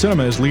 Kristen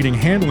Sinema is leading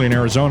handily in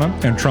Arizona,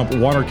 and Trump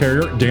water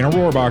carrier Dana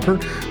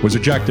Rohrabacher was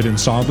ejected in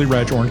solidly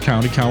red Orange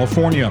County,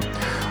 California.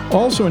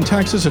 Also in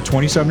Texas, a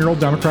 27-year-old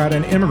Democrat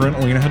and immigrant,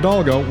 Alina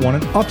Hidalgo, won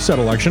an upset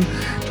election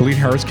to lead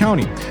Harris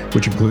County,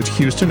 which includes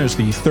Houston as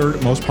the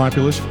 3rd most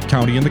populous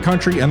county in the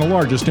country and the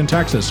largest in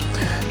Texas.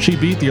 She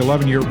beat the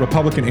 11-year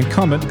Republican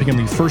incumbent, became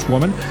the first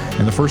woman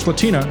and the first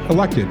Latina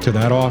elected to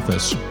that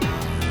office.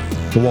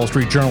 The Wall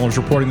Street Journal is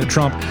reporting that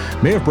Trump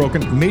may have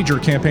broken major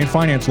campaign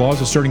finance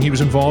laws, asserting he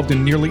was involved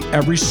in nearly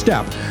every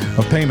step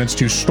of payments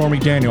to Stormy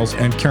Daniels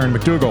and Karen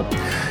McDougal.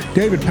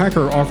 David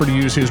Pecker offered to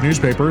use his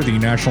newspaper, the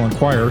National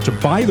Enquirer, to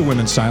buy the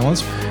women's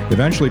silence,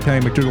 eventually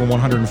paying McDougal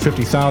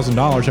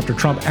 $150,000 after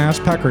Trump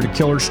asked Pecker to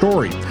kill her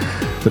story.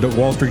 The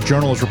Wall Street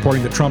Journal is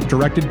reporting that Trump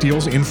directed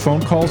deals in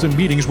phone calls and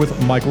meetings with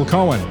Michael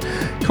Cohen.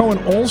 Cohen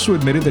also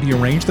admitted that he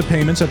arranged the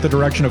payments at the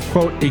direction of,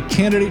 quote, a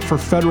candidate for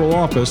federal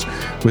office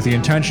with the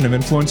intention of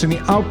influencing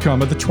the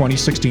outcome of the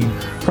 2016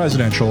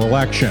 presidential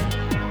election.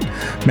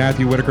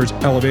 Matthew Whitaker's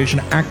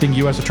elevation acting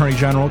U.S. Attorney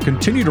General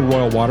continued to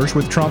roil waters,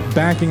 with Trump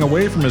backing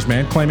away from his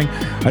man, claiming,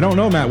 "I don't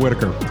know Matt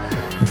Whitaker."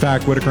 In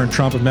fact, Whitaker and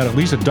Trump have met at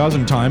least a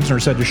dozen times and are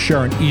said to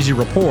share an easy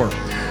rapport.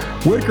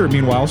 Whitaker,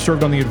 meanwhile,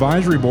 served on the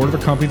advisory board of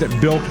a company that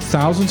bilked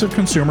thousands of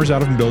consumers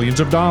out of millions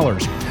of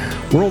dollars.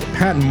 World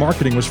Patent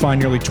Marketing was fined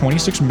nearly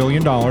 $26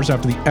 million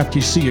after the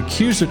FTC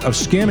accused it of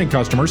scamming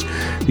customers.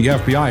 The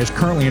FBI is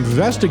currently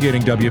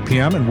investigating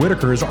WPM, and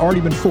Whitaker has already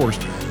been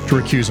forced to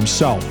recuse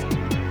himself.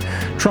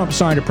 Trump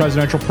signed a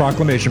presidential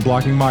proclamation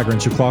blocking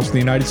migrants who crossed the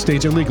United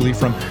States illegally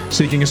from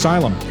seeking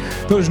asylum.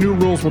 Those new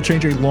rules will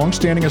change a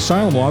long-standing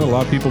asylum law that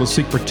allowed people to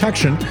seek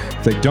protection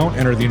if they don't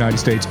enter the United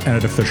States at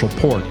an official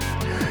port.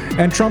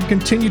 And Trump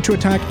continued to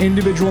attack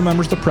individual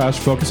members of the press,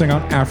 focusing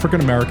on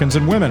African Americans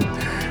and women.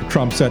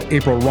 Trump said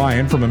April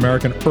Ryan from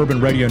American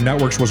Urban Radio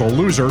Networks was a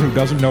loser who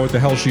doesn't know what the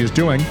hell she is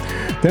doing,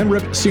 then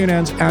ripped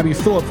CNN's Abby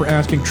Phillip for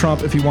asking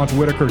Trump if he wants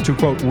Whitaker to,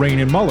 quote, rein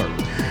in Mueller.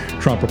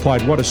 Trump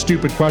replied, "What a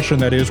stupid question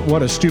that is.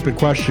 What a stupid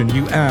question.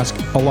 You ask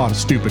a lot of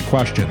stupid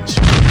questions."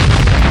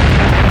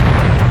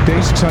 Day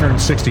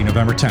 660,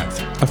 November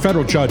 10th. A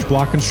federal judge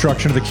blocked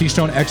construction of the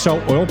Keystone XL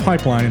oil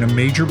pipeline in a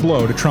major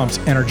blow to Trump's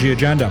energy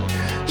agenda,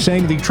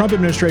 saying the Trump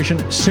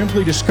administration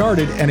simply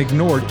discarded and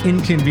ignored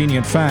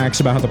inconvenient facts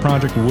about how the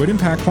project would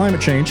impact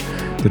climate change.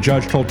 The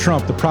judge told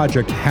Trump the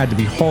project had to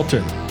be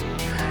halted.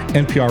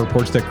 NPR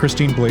reports that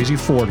Christine Blasey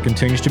Ford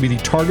continues to be the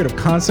target of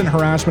constant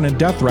harassment and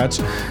death threats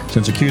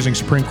since accusing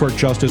Supreme Court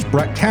Justice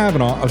Brett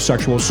Kavanaugh of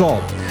sexual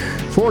assault.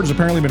 Ford has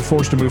apparently been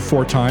forced to move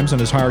 4 times and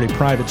has hired a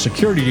private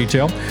security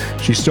detail.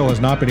 She still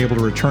has not been able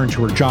to return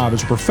to her job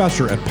as a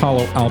professor at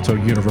Palo Alto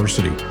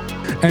University.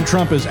 And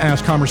Trump has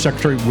asked Commerce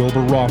Secretary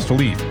Wilbur Ross to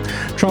leave.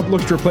 Trump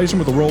looks to replace him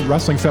with the World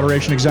Wrestling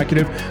Federation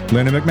executive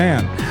Linda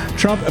McMahon.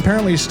 Trump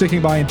apparently is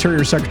sticking by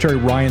Interior Secretary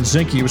Ryan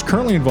Zinke, who is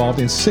currently involved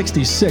in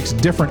 66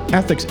 different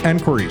ethics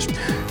inquiries.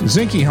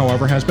 Zinke,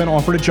 however, has been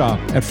offered a job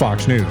at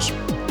Fox News.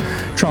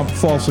 Trump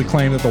falsely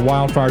claimed that the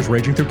wildfires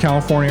raging through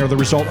California are the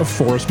result of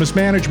forest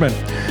mismanagement.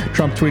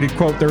 Trump tweeted,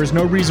 quote, "There is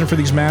no reason for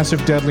these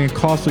massive, deadly, and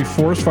costly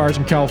forest fires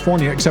in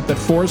California except that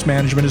forest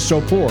management is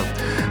so poor.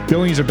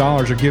 Billions of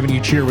dollars are given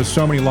each year with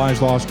so many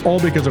lives lost, all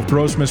because of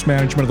gross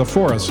mismanagement of the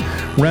forests.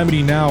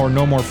 Remedy now or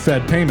no more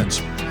Fed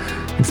payments."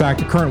 In fact,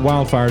 the current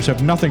wildfires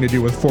have nothing to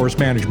do with forest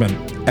management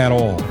at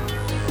all.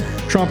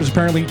 Trump is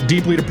apparently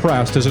deeply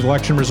depressed as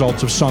election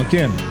results have sunk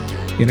in.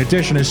 In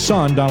addition, his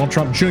son, Donald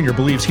Trump Jr.,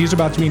 believes he's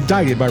about to be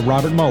indicted by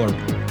Robert Mueller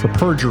for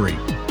perjury.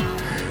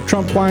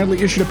 Trump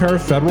quietly issued a pair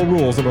of federal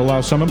rules that would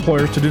allow some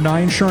employers to deny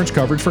insurance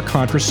coverage for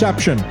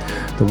contraception.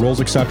 The rules'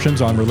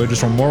 exceptions on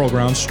religious or moral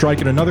grounds strike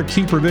at another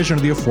key provision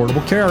of the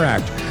Affordable Care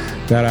Act.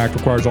 That act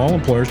requires all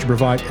employers to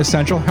provide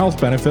essential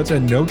health benefits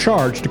at no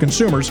charge to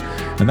consumers,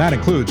 and that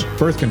includes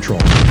birth control.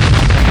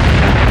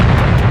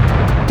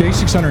 Day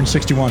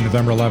 661,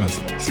 November 11th.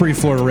 3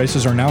 Florida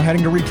races are now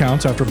heading to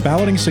recounts after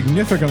balloting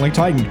significantly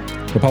tightened.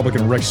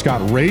 Republican Rick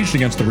Scott raged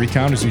against the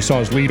recount as he saw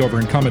his lead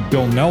over incumbent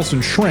Bill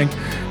Nelson shrink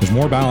as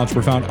more ballots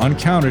were found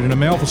uncounted in a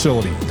mail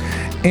facility.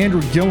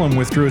 Andrew Gillum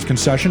withdrew his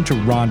concession to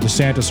Ron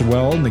DeSantis as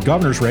well in the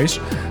governor's race.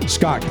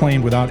 Scott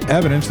claimed without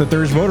evidence that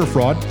there is voter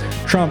fraud.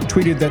 Trump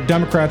tweeted that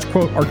Democrats,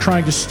 quote, "are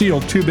trying to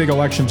steal 2 big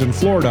elections in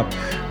Florida.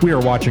 We are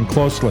watching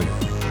closely."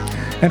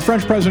 And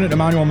French President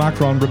Emmanuel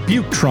Macron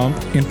rebuked Trump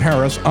in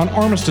Paris on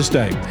Armistice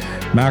Day.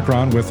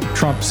 Macron, with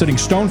Trump sitting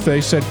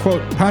stone-faced, said,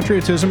 quote,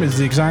 "Patriotism is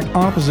the exact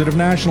opposite of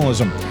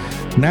nationalism.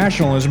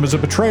 Nationalism is a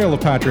betrayal of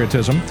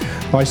patriotism.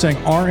 By saying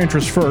our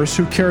interests first,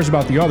 who cares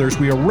about the others,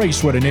 we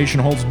erase what a nation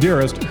holds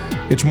dearest,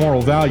 its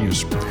moral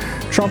values."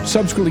 Trump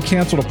subsequently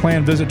canceled a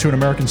planned visit to an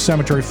American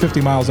cemetery 50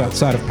 miles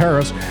outside of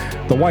Paris.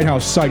 The White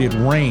House cited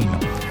rain.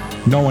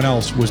 No one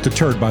else was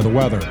deterred by the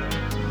weather.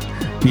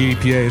 The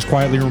EPA has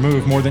quietly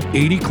removed more than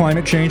 80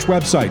 climate change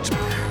websites.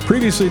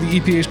 Previously, the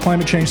EPA's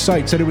climate change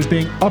site said it was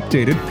being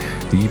updated.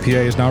 The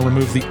EPA has now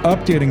removed the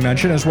updating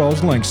mention as well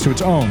as links to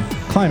its own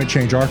climate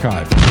change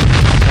archive.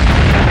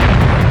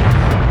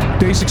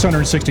 Day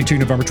 662,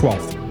 November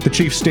 12th. The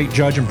chief state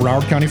judge in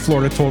Broward County,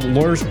 Florida, told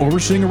lawyers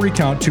overseeing a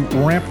recount to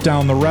ramp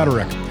down the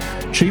rhetoric.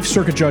 Chief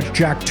Circuit Judge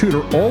Jack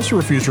Tudor also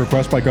refused a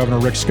request by Governor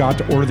Rick Scott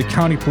to order the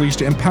county police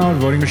to impound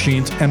voting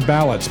machines and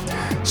ballots.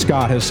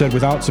 Scott has said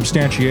without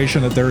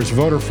substantiation that there is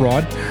voter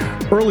fraud.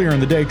 Earlier in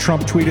the day,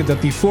 Trump tweeted that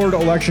the Florida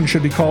election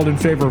should be called in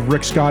favor of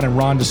Rick Scott and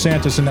Ron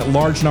DeSantis, and that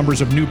large numbers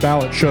of new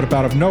ballots showed up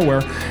out of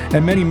nowhere,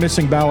 and many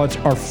missing ballots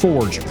are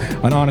forged.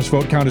 An honest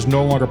vote count is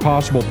no longer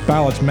possible.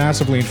 Ballots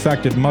massively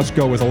infected must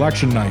go with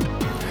election night.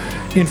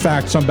 In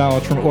fact, some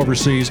ballots from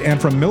overseas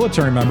and from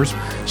military members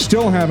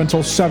still have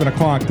until 7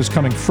 o'clock this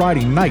coming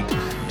Friday night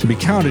to be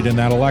counted in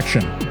that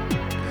election.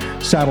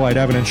 Satellite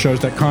evidence shows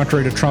that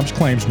contrary to Trump's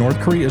claims, North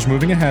Korea is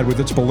moving ahead with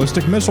its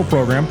ballistic missile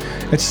program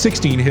at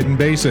 16 hidden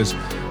bases.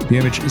 The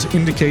images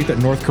indicate that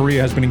North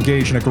Korea has been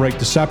engaged in a great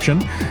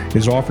deception. It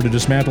has offered to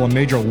dismantle a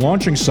major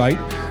launching site,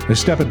 a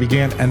step it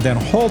began and then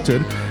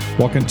halted,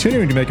 while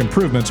continuing to make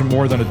improvements in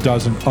more than a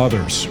dozen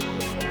others.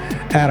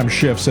 Adam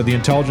Schiff said the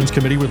Intelligence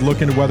Committee would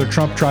look into whether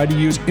Trump tried to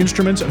use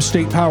instruments of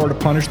state power to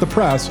punish the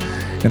press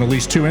in at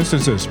least 2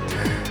 instances.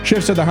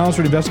 Schiff said the House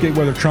would investigate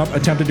whether Trump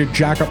attempted to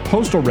jack up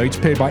postal rates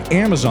paid by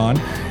Amazon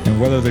and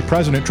whether the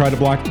president tried to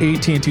block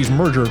AT&T's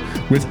merger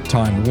with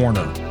Time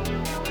Warner.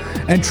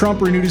 And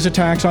Trump renewed his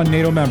attacks on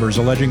NATO members,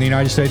 alleging the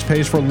United States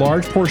pays for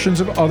large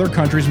portions of other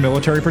countries'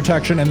 military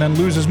protection and then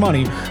loses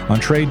money on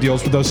trade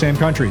deals with those same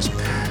countries.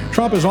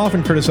 Trump has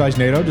often criticized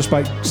NATO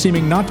despite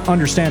seeming not to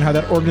understand how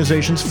that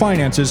organization's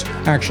finances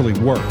actually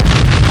work.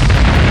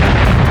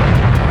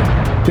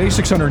 Day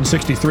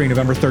 663,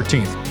 November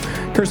 13th.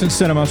 Kyrsten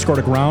Sinema scored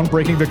a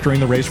groundbreaking victory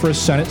in the race for a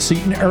Senate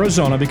seat in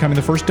Arizona, becoming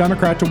the first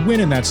Democrat to win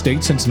in that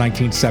state since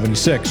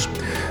 1976.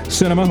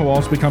 Sinema, who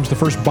also becomes the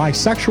first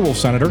bisexual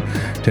senator,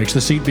 takes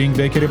the seat being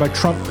vacated by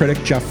Trump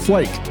critic Jeff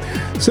Flake.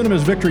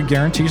 Sinema's victory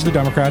guarantees the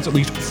Democrats at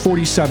least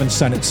 47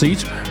 Senate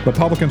seats.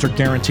 Republicans are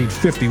guaranteed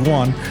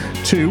 51.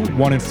 2,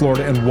 one in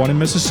Florida and one in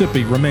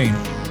Mississippi, remain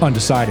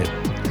undecided.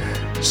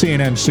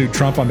 CNN sued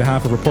Trump on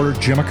behalf of reporter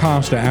Jim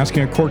Acosta,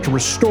 asking a court to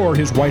restore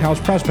his White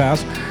House press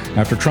pass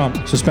after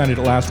Trump suspended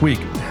it last week.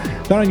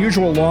 That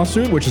unusual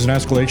lawsuit, which is an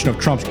escalation of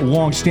Trump's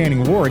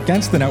long-standing war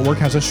against the network,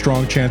 has a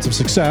strong chance of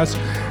success.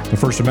 The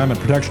First Amendment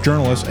protects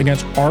journalists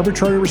against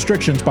arbitrary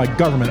restrictions by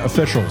government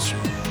officials.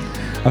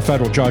 A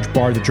federal judge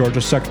barred the Georgia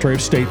Secretary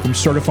of State from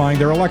certifying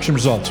their election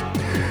results.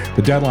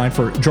 The deadline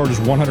for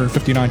Georgia's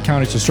 159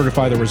 counties to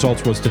certify their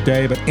results was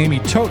today, but Amy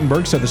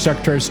Totenberg said the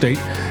Secretary of State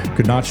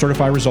could not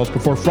certify results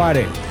before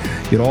Friday.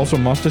 It also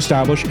must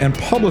establish and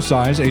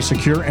publicize a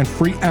secure and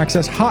free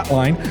access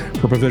hotline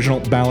for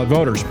provisional ballot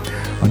voters.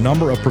 A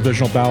number of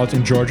provisional ballots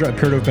in Georgia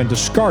appear to have been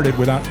discarded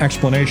without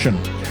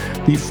explanation.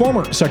 The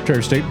former Secretary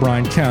of State,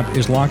 Brian Kemp,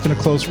 is locked in a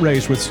close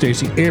race with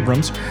Stacey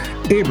Abrams.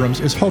 Abrams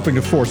is hoping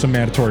to force a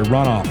mandatory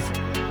runoff.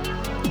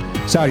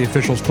 Saudi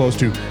officials close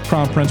to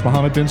Crown Prince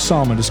Mohammed bin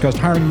Salman discussed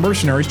hiring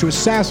mercenaries to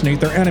assassinate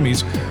their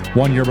enemies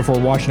 1 year before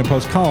Washington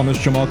Post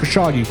columnist Jamal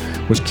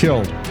Khashoggi was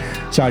killed.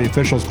 Saudi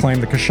officials claim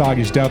that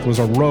Khashoggi's death was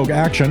a rogue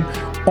action.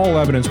 All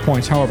evidence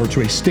points, however,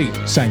 to a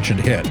state-sanctioned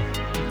hit.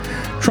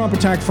 Trump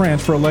attacked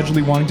France for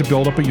allegedly wanting to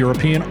build up a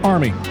European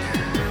army.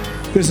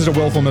 This is a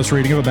willful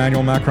misreading of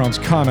Emmanuel Macron's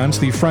comments.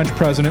 The French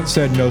president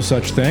said no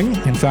such thing.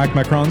 In fact,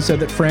 Macron said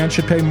that France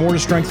should pay more to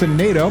strengthen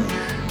NATO,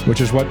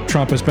 which is what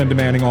Trump has been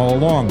demanding all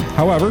along.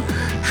 However,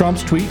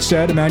 Trump's tweet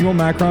said Emmanuel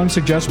Macron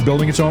suggests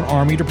building its own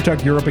army to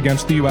protect Europe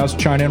against the U.S.,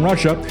 China, and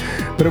Russia.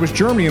 But it was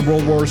Germany in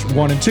World Wars I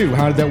and II.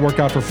 How did that work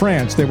out for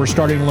France? They were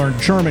starting to learn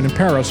German in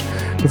Paris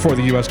before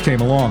the U.S.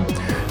 came along.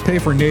 Pay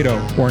for NATO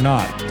or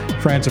not.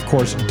 France, of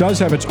course, does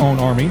have its own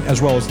army,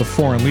 as well as the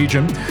Foreign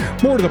Legion.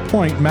 More to the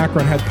point,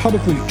 Macron had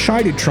publicly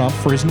chided Trump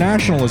for his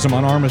nationalism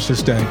on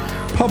Armistice Day,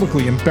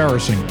 publicly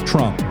embarrassing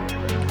Trump.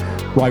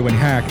 Right-wing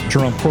hack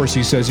Jerome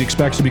Corsi says he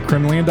expects to be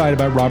criminally indicted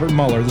by Robert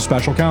Mueller, the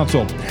special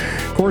counsel.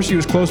 Corsi,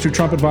 who's close to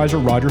Trump advisor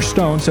Roger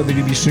Stone, said that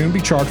he'd be soon be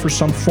charged for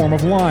some form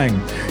of lying.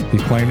 He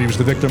claimed he was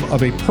the victim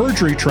of a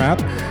perjury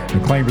trap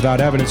and claimed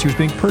without evidence he was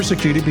being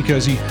persecuted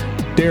because he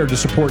dared to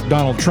support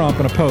Donald Trump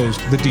and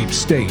opposed the deep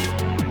state.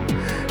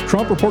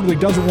 Trump reportedly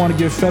doesn't want to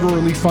give federal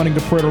relief funding to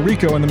Puerto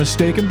Rico in the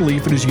mistaken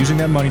belief it is using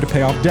that money to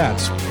pay off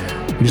debts.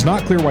 It is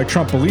not clear why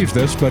Trump believes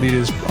this, but it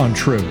is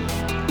untrue.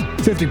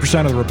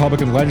 50% of the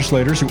Republican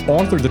legislators who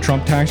authored the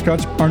Trump tax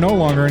cuts are no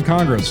longer in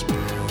Congress.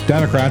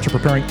 Democrats are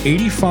preparing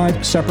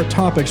 85 separate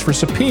topics for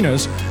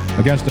subpoenas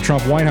against the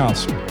Trump White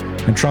House.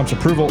 And Trump's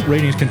approval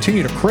ratings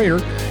continue to crater.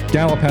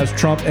 Gallup has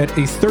Trump at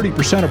a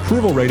 30%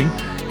 approval rating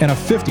and a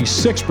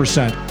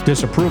 56%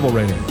 disapproval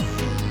rating.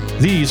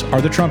 These are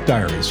the Trump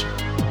Diaries.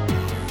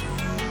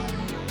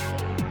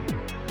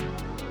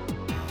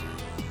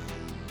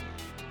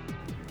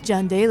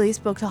 John Daly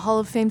spoke to Hall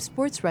of Fame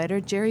sports writer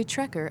Jerry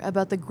Trecker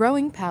about the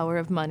growing power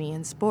of money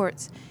in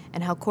sports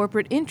and how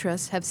corporate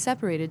interests have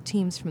separated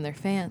teams from their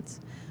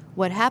fans.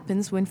 What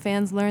happens when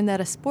fans learn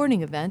that a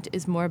sporting event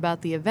is more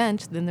about the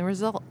event than the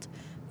result?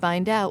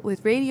 Find out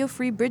with Radio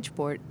Free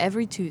Bridgeport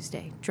every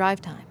Tuesday,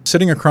 Drive Time.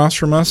 Sitting across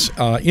from us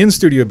in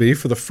Studio B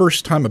for the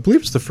first time, I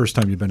believe it's the first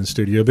time you've been in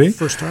Studio B.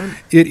 First time.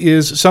 It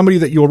is somebody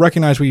that you'll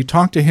recognize. We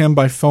talked to him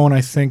by phone, I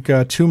think,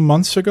 2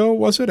 months ago,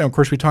 was it? And of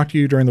course, we talked to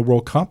you during the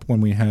World Cup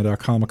when we had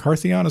Kyle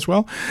McCarthy on as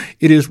well.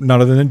 It is none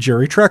other than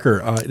Jerry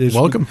Trecker. It is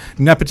welcome.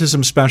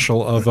 Nepotism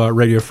special of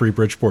Radio Free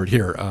Bridgeport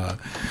here.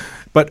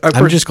 But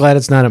I'm just glad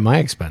it's not at my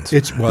expense.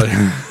 It's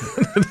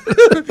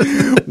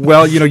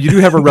well, you do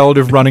have a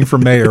relative running for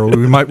mayor.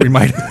 We might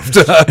have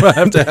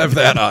to have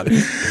that on.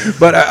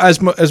 But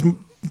as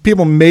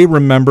people may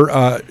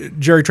remember,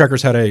 Jerry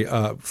Trecker's had a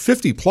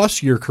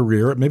 50-plus year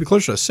career, maybe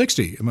closer to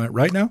 60. Am I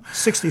right now?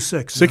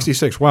 66.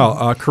 66.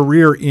 Wow.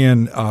 Career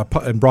in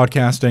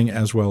broadcasting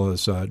as well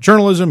as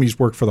journalism. He's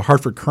worked for the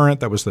Hartford Courant.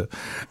 That was the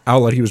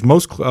outlet he was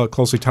most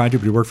closely tied to,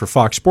 but he worked for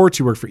Fox Sports.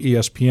 He worked for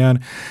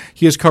ESPN.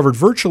 He has covered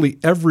virtually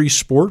every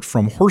sport,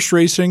 from horse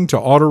racing to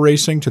auto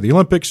racing to the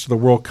Olympics to the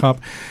World Cup.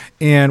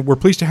 And we're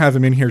pleased to have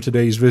him in here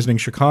today. He's visiting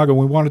Chicago.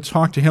 We want to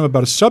talk to him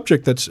about a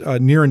subject that's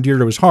near and dear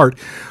to his heart.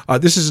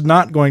 This is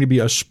not going to be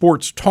a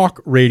sports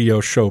talk radio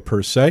show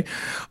per se.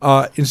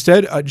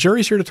 Instead,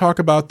 Jerry's here to talk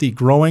about the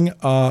growing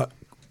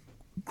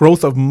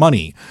growth of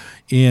money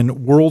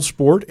in world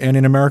sport and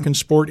in American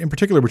sport in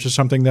particular, which is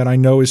something that I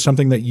know is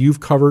something that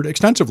you've covered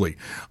extensively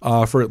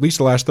for at least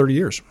the last 30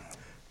 years.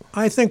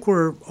 I think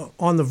we're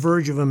on the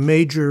verge of a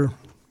major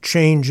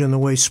change in the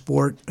way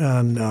sport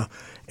and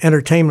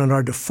entertainment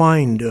are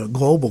defined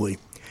globally.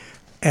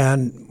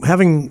 And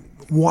having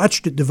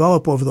watched it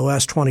develop over the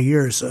last 20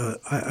 years,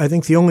 I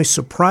think the only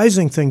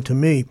surprising thing to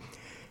me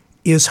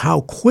is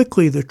how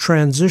quickly the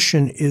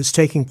transition is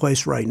taking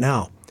place right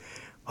now.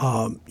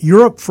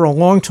 Europe, for a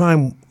long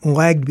time,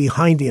 lagged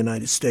behind the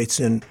United States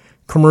in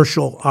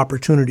commercial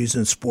opportunities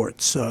in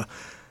sports.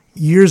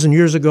 Years and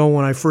years ago,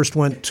 when I first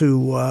went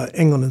to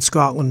England and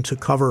Scotland to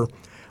cover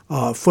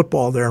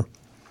football there,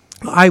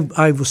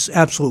 I was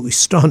absolutely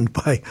stunned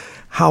by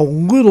how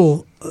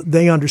little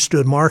they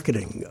understood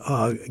marketing.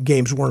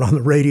 Games weren't on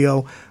the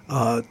radio.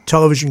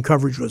 Television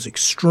coverage was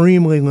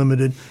extremely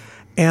limited.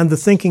 And the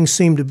thinking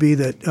seemed to be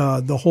that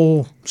the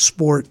whole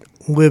sport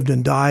lived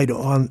and died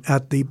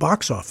at the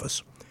box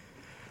office.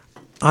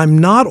 I'm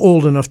not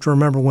old enough to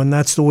remember when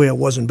that's the way it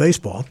was in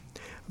baseball,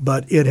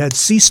 but it had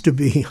ceased to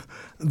be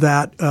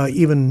that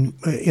even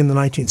in the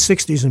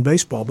 1960s in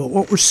baseball. But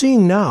what we're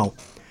seeing now,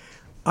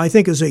 I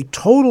think, is a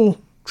total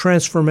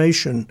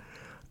transformation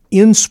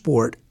in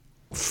sport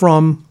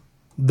from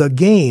the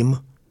game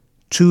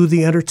to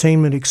the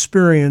entertainment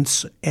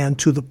experience and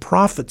to the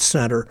profit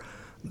center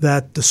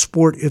that the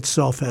sport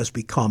itself has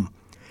become.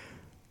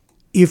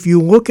 If you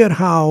look at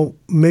how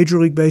Major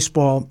League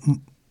Baseball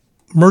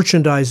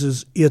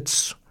merchandises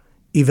its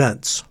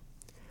events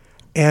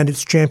and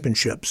its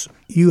championships,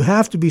 you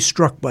have to be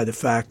struck by the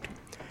fact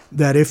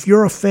that if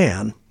you're a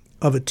fan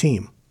of a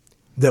team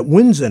that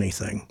wins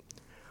anything,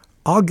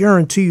 I'll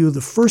guarantee you the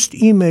first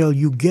email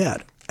you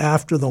get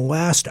after the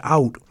last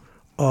out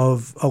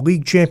of a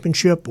league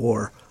championship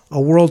or a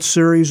World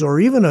Series or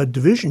even a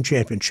division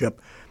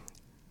championship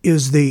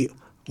is the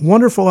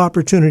wonderful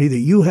opportunity that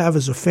you have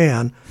as a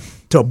fan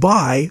to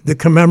buy the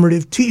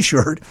commemorative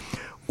T-shirt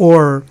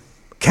or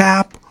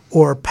cap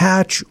or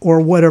patch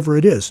or whatever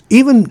it is.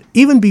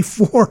 Even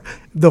before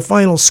the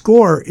final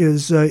score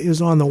is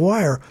on the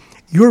wire,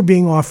 you're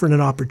being offered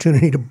an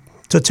opportunity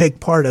to take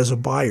part as a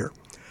buyer.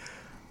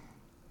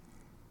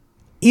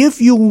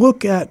 If you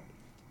look at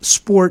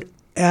sport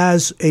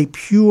as a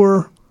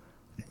pure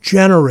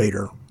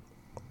generator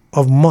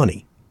of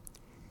money,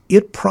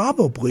 it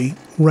probably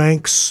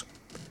ranks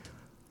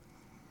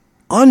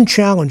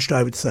unchallenged,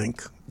 I would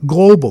think,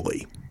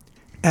 globally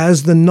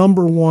as the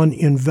number one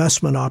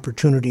investment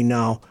opportunity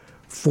now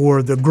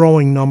for the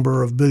growing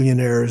number of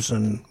billionaires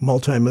and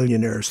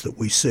multimillionaires that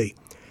we see.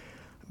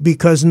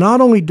 Because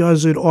not only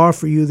does it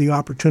offer you the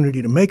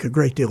opportunity to make a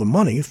great deal of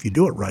money if you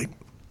do it right,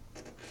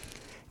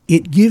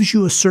 it gives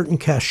you a certain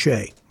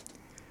cachet.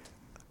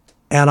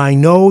 And I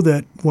know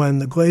that when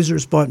the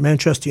Glazers bought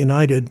Manchester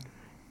United,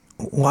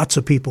 lots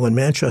of people in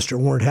Manchester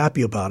weren't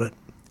happy about it.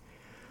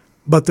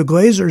 But the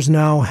Glazers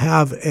now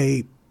have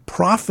a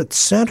profit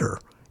center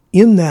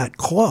in that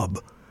club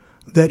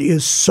that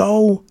is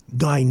so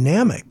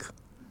dynamic.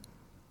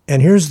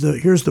 And here's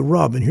the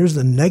rub, and here's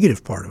the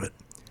negative part of it,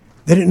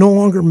 that it no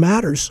longer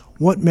matters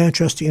what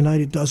Manchester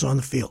United does on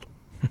the field.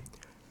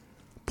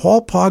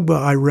 Paul Pogba,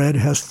 I read,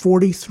 has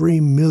 43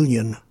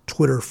 million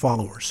Twitter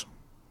followers,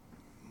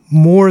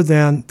 more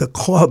than the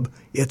club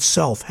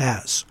itself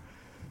has,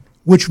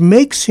 which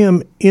makes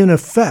him, in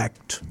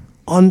effect,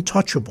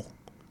 untouchable.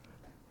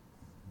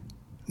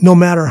 No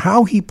matter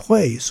how he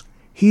plays,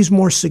 he's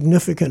more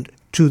significant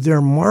to their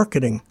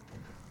marketing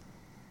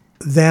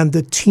than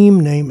the team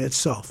name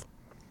itself.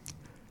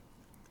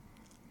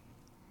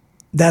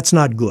 That's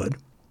not good.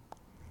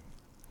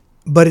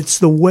 But it's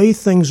the way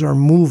things are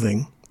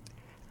moving,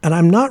 and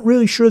I'm not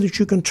really sure that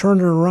you can turn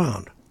it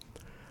around.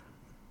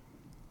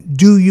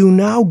 Do you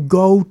now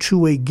go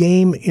to a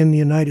game in the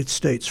United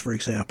States, for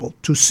example,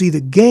 to see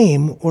the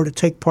game or to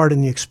take part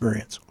in the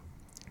experience?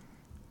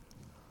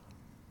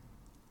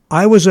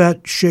 I was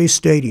at Shea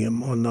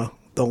Stadium on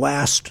the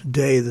last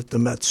day that the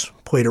Mets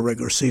played a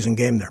regular season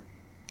game there.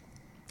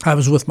 I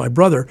was with my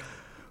brother,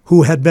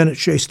 who had been at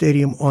Shea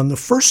Stadium on the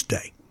first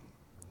day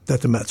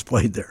that the Mets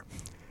played there.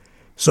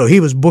 So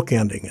he was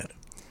bookending it.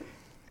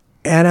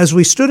 And as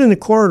we stood in the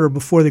corridor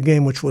before the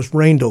game, which was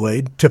rain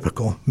delayed,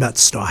 typical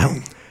Mets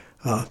style,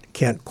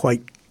 can't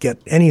quite get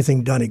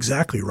anything done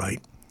exactly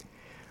right,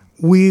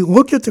 we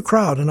looked at the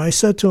crowd, and I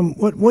said to him,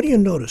 what do you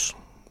notice?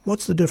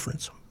 What's the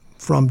difference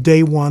from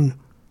day one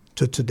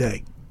to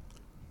today?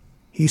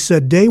 He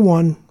said, day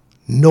one,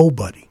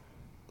 nobody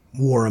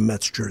wore a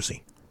Mets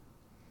jersey.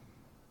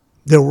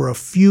 There were a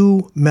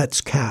few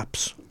Mets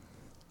caps,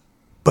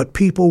 but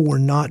people were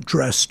not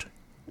dressed.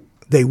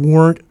 They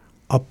weren't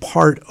a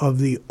part of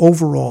the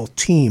overall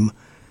team,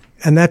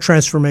 and that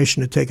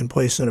transformation had taken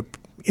place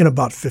in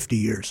about 50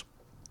 years.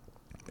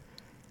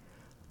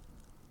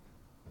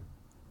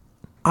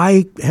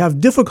 I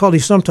have difficulty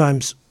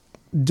sometimes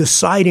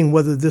deciding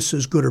whether this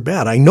is good or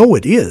bad. I know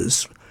it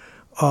is,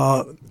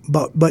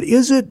 but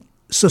is it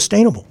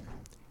sustainable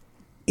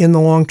in the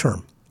long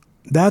term?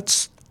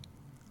 That's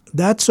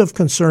of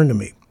concern to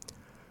me.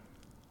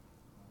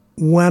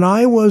 When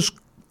I was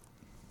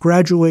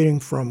graduating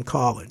from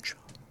college,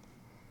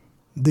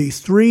 the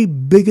three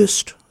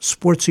biggest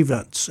sports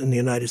events in the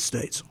United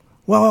States,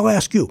 well, I'll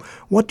ask you,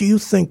 what do you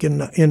think in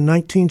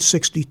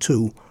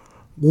 1962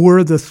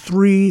 were the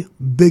three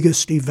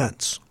biggest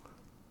events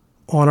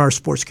on our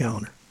sports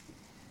calendar?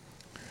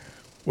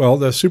 Well,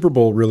 the Super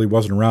Bowl really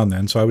wasn't around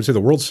then, so I would say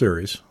the World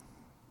Series.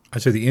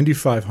 I'd say the Indy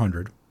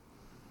 500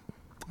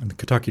 and the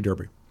Kentucky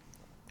Derby.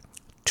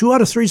 2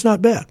 out of 3 is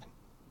not bad.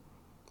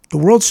 The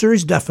World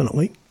Series,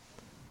 definitely.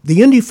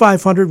 The Indy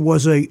 500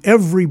 was a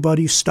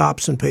everybody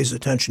stops and pays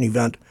attention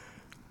event,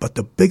 but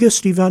the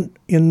biggest event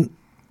in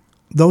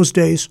those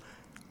days,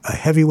 a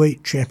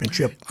heavyweight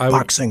championship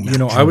boxing match.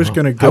 I was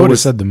going to go. I would have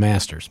said the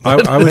Masters. I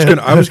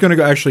was going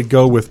to actually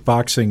go with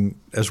boxing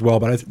as well,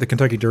 but the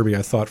Kentucky Derby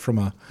I thought from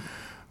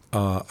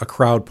a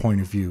crowd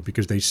point of view,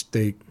 because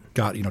they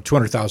got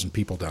 200,000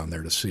 people down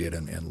there to see it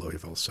in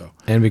Louisville. So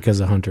and because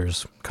of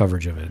Hunter's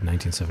coverage of it in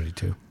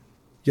 1972.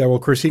 Yeah, well,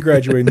 of course, he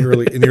graduated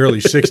in the early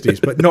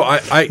 '60s. But no,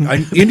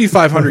 I Indy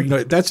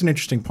 500. That's an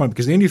interesting point,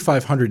 because the Indy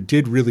 500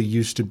 did really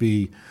used to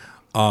be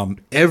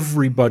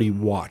everybody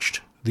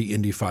watched the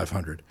Indy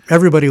 500.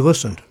 Everybody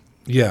listened.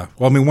 Yeah,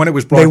 well, I mean, when it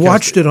was broadcast, they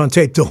watched it on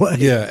tape delay.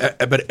 Yeah,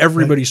 but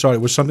everybody saw it.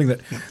 It was something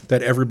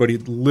that everybody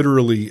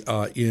literally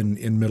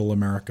in Middle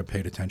America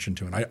paid attention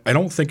to, and I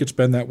don't think it's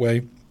been that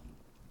way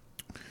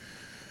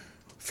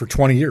for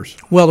 20 years.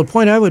 Well, the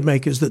point I would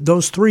make is that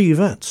those three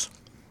events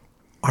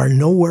are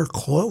nowhere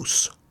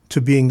close to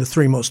being the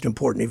three most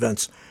important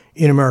events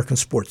in American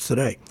sports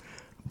today.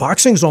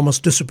 Boxing's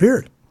almost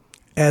disappeared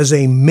as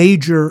a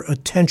major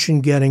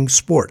attention-getting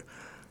sport.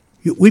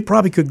 We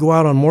probably could go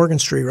out on Morgan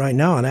Street right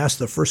now and ask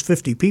the first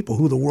 50 people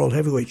who the world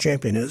heavyweight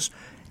champion is,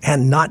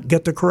 and not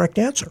get the correct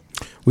answer.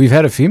 We've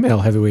had a female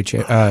heavyweight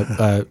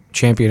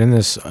champion in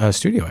this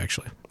studio,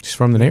 actually. She's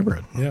from the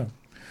neighborhood. Yeah.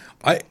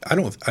 I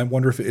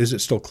wonder if is it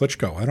still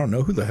Klitschko? I don't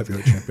know who the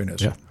heavyweight champion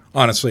is. Yeah.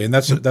 Honestly, and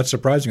that's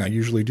surprising. I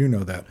usually do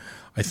know that.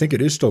 I think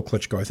it is still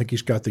Klitschko. I think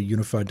he's got the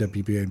unified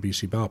WBA and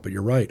BC bout, but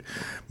you're right.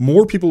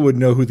 More people would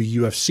know who the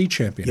UFC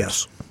champion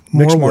is.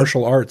 Mixed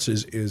martial arts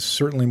is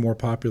certainly more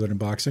popular than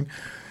boxing.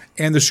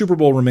 And the Super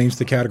Bowl remains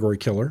the category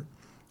killer.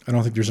 I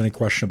don't think there's any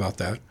question about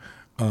that.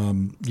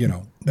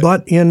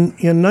 But in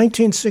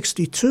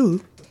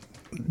 1962,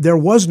 there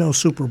was no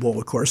Super Bowl,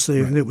 of course.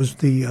 It was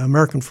the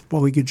American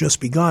Football League had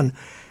just begun.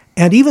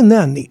 And even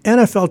then, the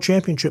NFL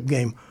championship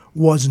game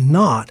was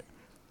not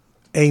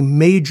a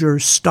major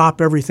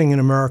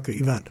stop-everything-in-America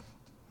event.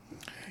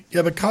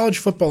 Yeah, but college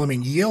football,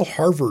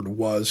 Yale-Harvard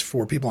was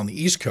for people on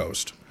the East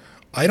Coast.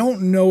 I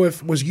don't know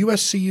if – was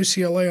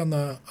USC-UCLA on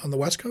the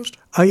West Coast?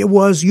 It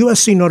was.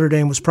 USC-Notre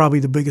Dame was probably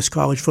the biggest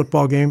college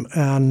football game,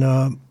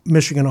 and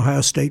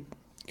Michigan-Ohio State.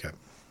 Okay.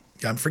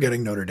 Yeah, I'm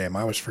forgetting Notre Dame.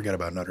 I always forget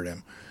about Notre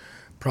Dame,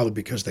 probably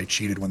because they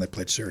cheated when they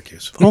played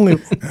Syracuse. Only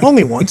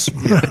once.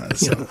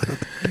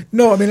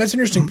 No, that's an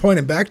interesting point.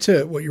 And back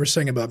to what you were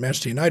saying about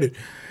Manchester United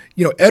 –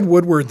 Ed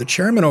Woodward, the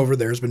chairman over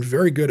there, has been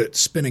very good at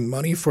spinning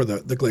money for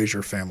the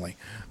Glazier family.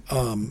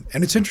 And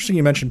it's interesting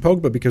you mentioned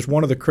Pogba because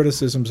one of the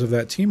criticisms of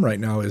that team right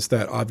now is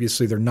that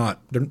obviously they're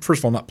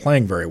first of all, not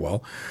playing very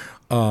well,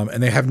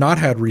 and they have not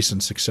had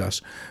recent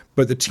success.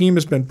 But the team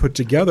has been put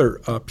together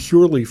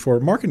purely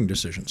for marketing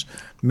decisions.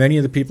 Many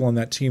of the people on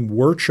that team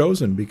were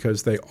chosen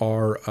because they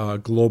are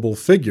global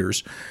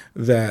figures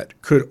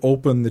that could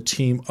open the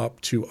team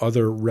up to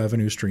other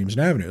revenue streams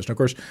and avenues. And of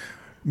course,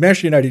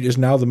 Manchester United is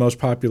now the most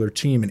popular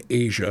team in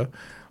Asia.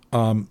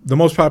 The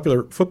most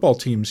popular football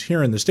teams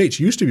here in the States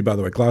used to be, by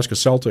the way, Glasgow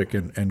Celtic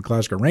and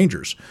Glasgow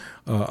Rangers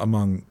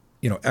among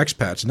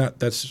expats. And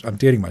that's I'm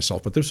dating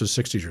myself, but this was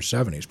 60s or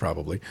 70s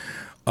probably.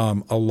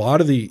 A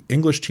lot of the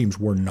English teams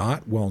were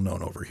not well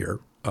known over here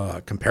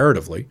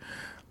comparatively.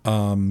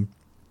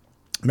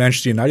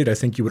 Manchester United, I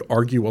think you would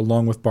argue,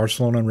 along with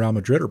Barcelona and Real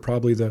Madrid, are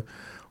probably the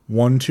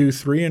 1, 2,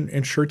 3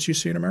 in shirts you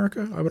see in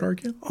America, I would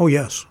argue. Oh,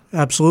 yes,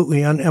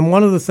 absolutely. And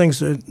one of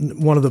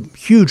the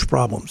huge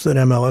problems that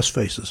MLS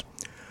faces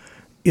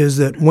is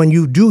that when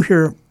you do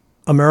hear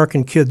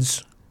American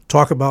kids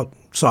talk about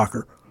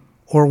soccer,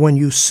 or when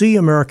you see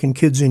American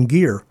kids in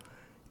gear,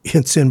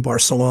 it's in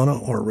Barcelona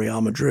or Real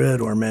Madrid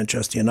or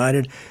Manchester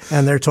United,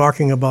 and they're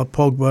talking about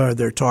Pogba,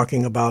 they're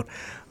talking about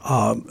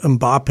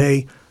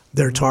Mbappe,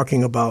 they're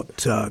talking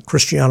about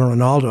Cristiano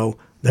Ronaldo.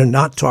 They're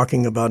not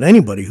talking about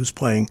anybody who's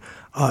playing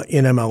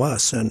in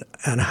MLS,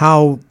 and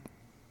how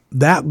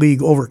that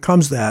league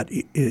overcomes that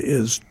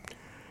is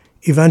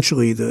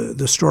eventually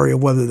the story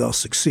of whether they'll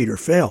succeed or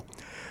fail.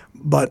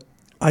 But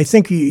I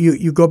think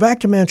you go back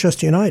to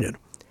Manchester United.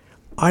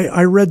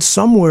 I read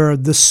somewhere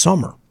this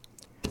summer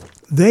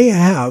they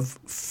have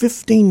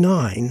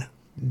 59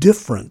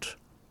 different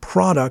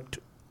product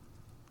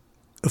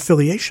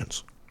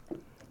affiliations.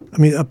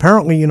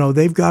 Apparently,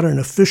 they've got an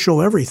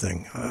official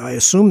everything. I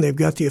assume they've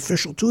got the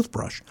official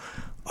toothbrush.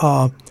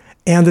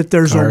 And that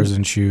there's cars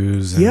and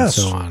shoes and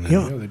so on.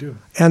 Yeah, they do.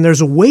 And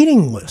there's a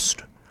waiting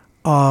list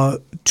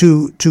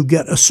to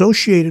get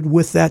associated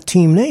with that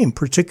team name,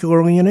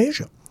 particularly in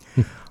Asia.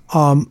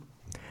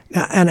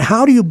 And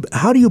how do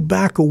you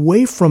back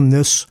away from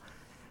this?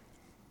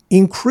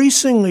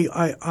 Increasingly,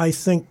 I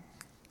think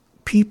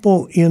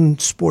people in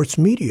sports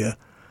media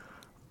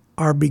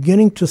are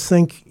beginning to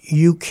think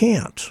you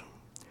can't.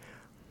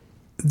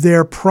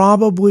 We've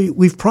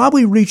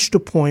probably reached a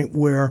point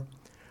where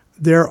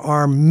there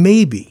are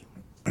maybe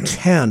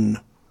 10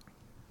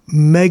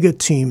 mega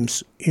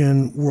teams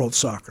in world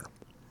soccer,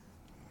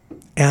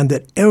 and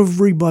that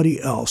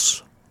everybody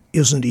else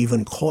isn't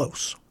even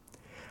close.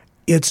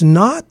 It's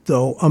not,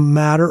 though, a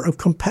matter of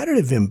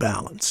competitive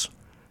imbalance.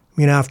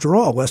 After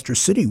all, Leicester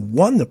City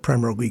won the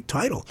Premier League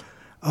title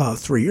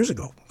 3 years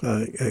ago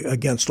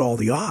against all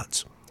the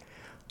odds.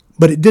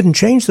 But it didn't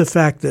change the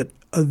fact that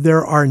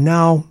there are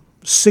now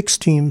 6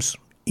 teams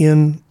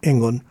in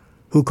England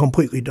who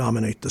completely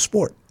dominate the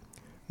sport.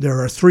 There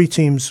are 3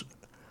 teams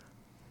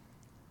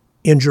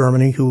in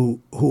Germany who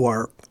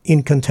are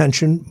in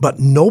contention, but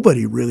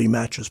nobody really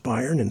matches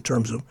Bayern in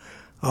terms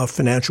of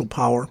financial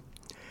power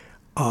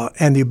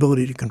and the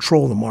ability to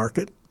control the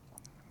market.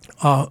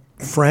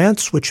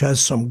 France, which has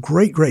some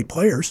great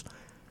players,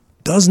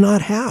 does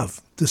not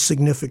have the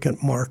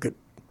significant market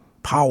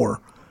power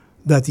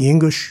that the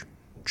English,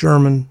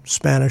 German,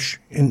 Spanish,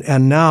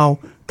 and now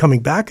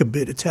coming back a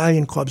bit,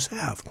 Italian clubs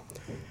have.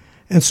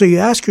 And so you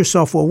ask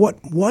yourself, well,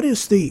 what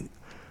is the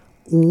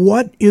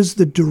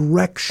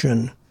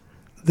direction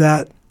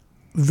that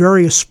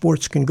various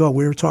sports can go?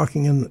 We were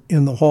talking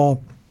in the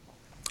hall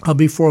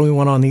before we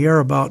went on the air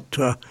about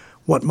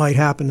what might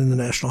happen in the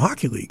National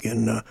Hockey League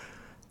in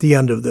the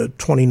end of the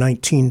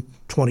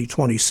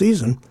 2019-2020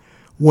 season,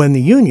 when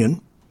the union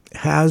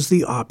has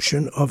the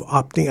option of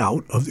opting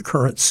out of the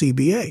current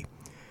CBA.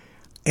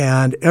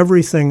 And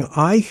everything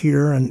I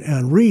hear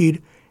and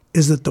read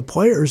is that the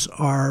players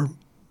are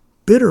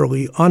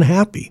bitterly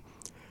unhappy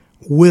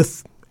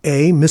with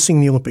A,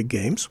 missing the Olympic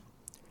Games,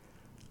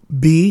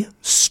 B,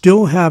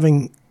 still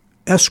having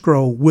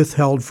escrow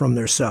withheld from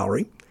their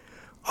salary,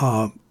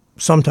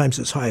 sometimes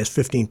as high as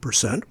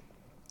 15%,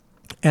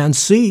 and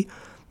C,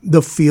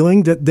 the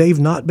feeling that they've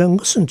not been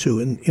listened to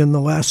in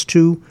the last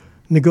two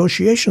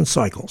negotiation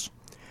cycles.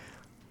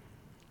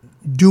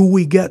 Do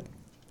we get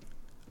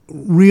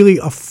really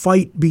a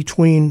fight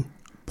between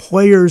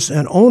players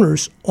and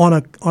owners on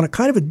a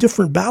kind of a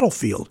different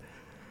battlefield?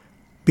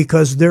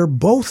 Because they're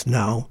both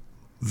now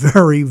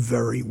very,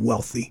 very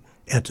wealthy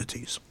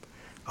entities.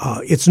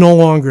 It's no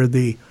longer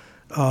the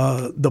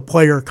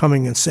player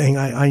coming and saying,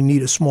 I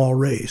need a small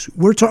raise.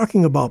 We're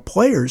talking about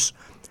players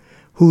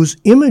whose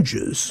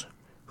images,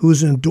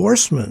 whose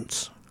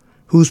endorsements,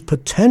 whose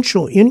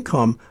potential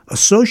income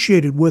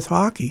associated with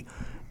hockey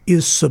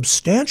is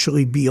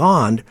substantially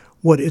beyond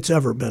what it's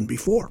ever been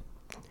before.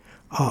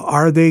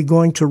 Are they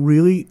going to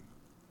really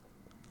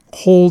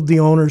hold the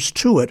owners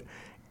to it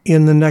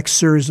in the next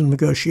series of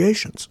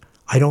negotiations?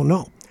 I don't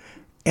know.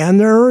 And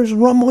there is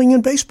rumbling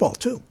in baseball,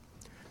 too,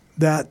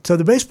 that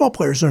the baseball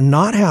players are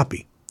not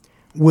happy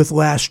with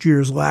last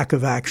year's lack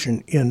of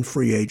action in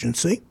free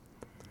agency,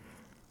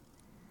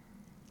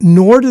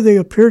 nor do they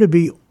appear to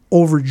be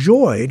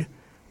overjoyed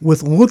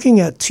with looking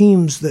at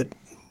teams that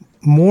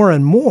more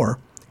and more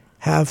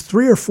have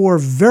 3 or 4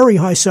 very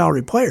high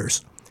salary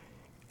players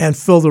and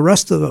fill the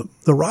rest of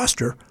the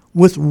roster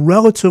with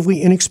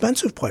relatively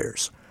inexpensive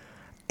players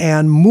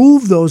and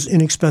move those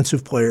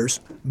inexpensive players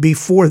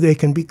before they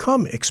can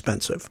become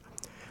expensive.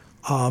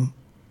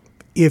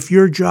 If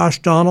you're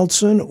Josh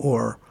Donaldson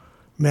or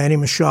Manny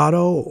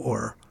Machado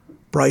or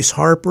Bryce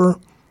Harper,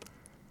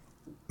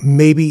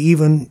 maybe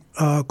even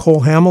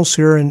Cole Hamels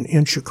here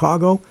in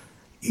Chicago,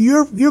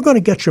 you're going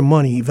to get your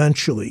money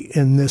eventually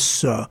in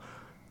this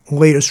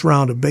latest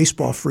round of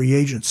baseball free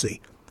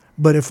agency.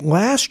 But if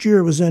last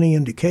year was any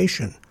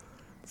indication,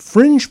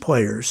 fringe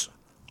players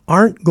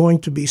aren't going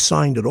to be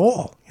signed at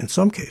all in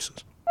some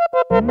cases.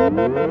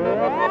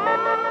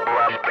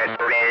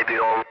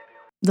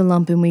 The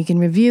Lumpen Week in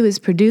Review is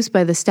produced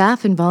by the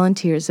staff and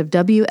volunteers of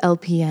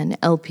WLPN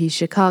LP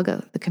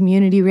Chicago, the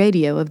community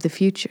radio of the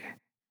future.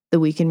 The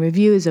Week in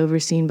Review is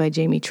overseen by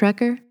Jamie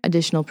Trecker,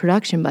 additional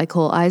production by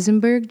Cole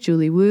Eisenberg,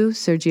 Julie Wu,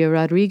 Sergio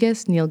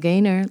Rodriguez, Neil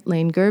Gaynor,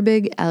 Lane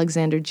Gerbig,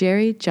 Alexander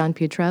Jerry, John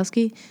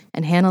Piotrowski,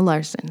 and Hannah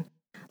Larson.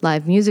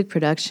 Live music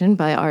production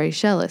by Ari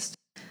Shellist.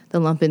 The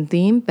Lumpen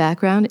theme,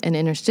 background, and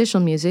interstitial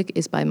music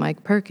is by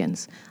Mike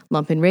Perkins.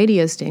 Lumpen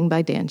Radio Sting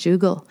by Dan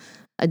Jugel.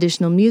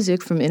 Additional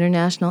music from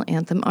International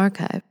Anthem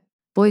Archive.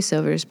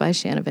 Voiceovers by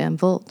Shanna Van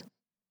Volt.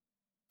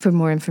 For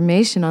more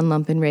information on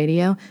Lumpen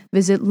Radio,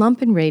 visit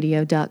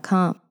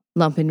lumpenradio.com.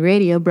 Lumpen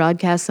Radio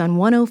broadcasts on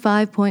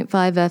 105.5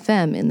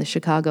 FM in the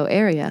Chicago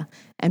area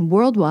and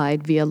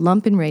worldwide via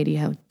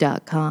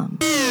lumpenradio.com.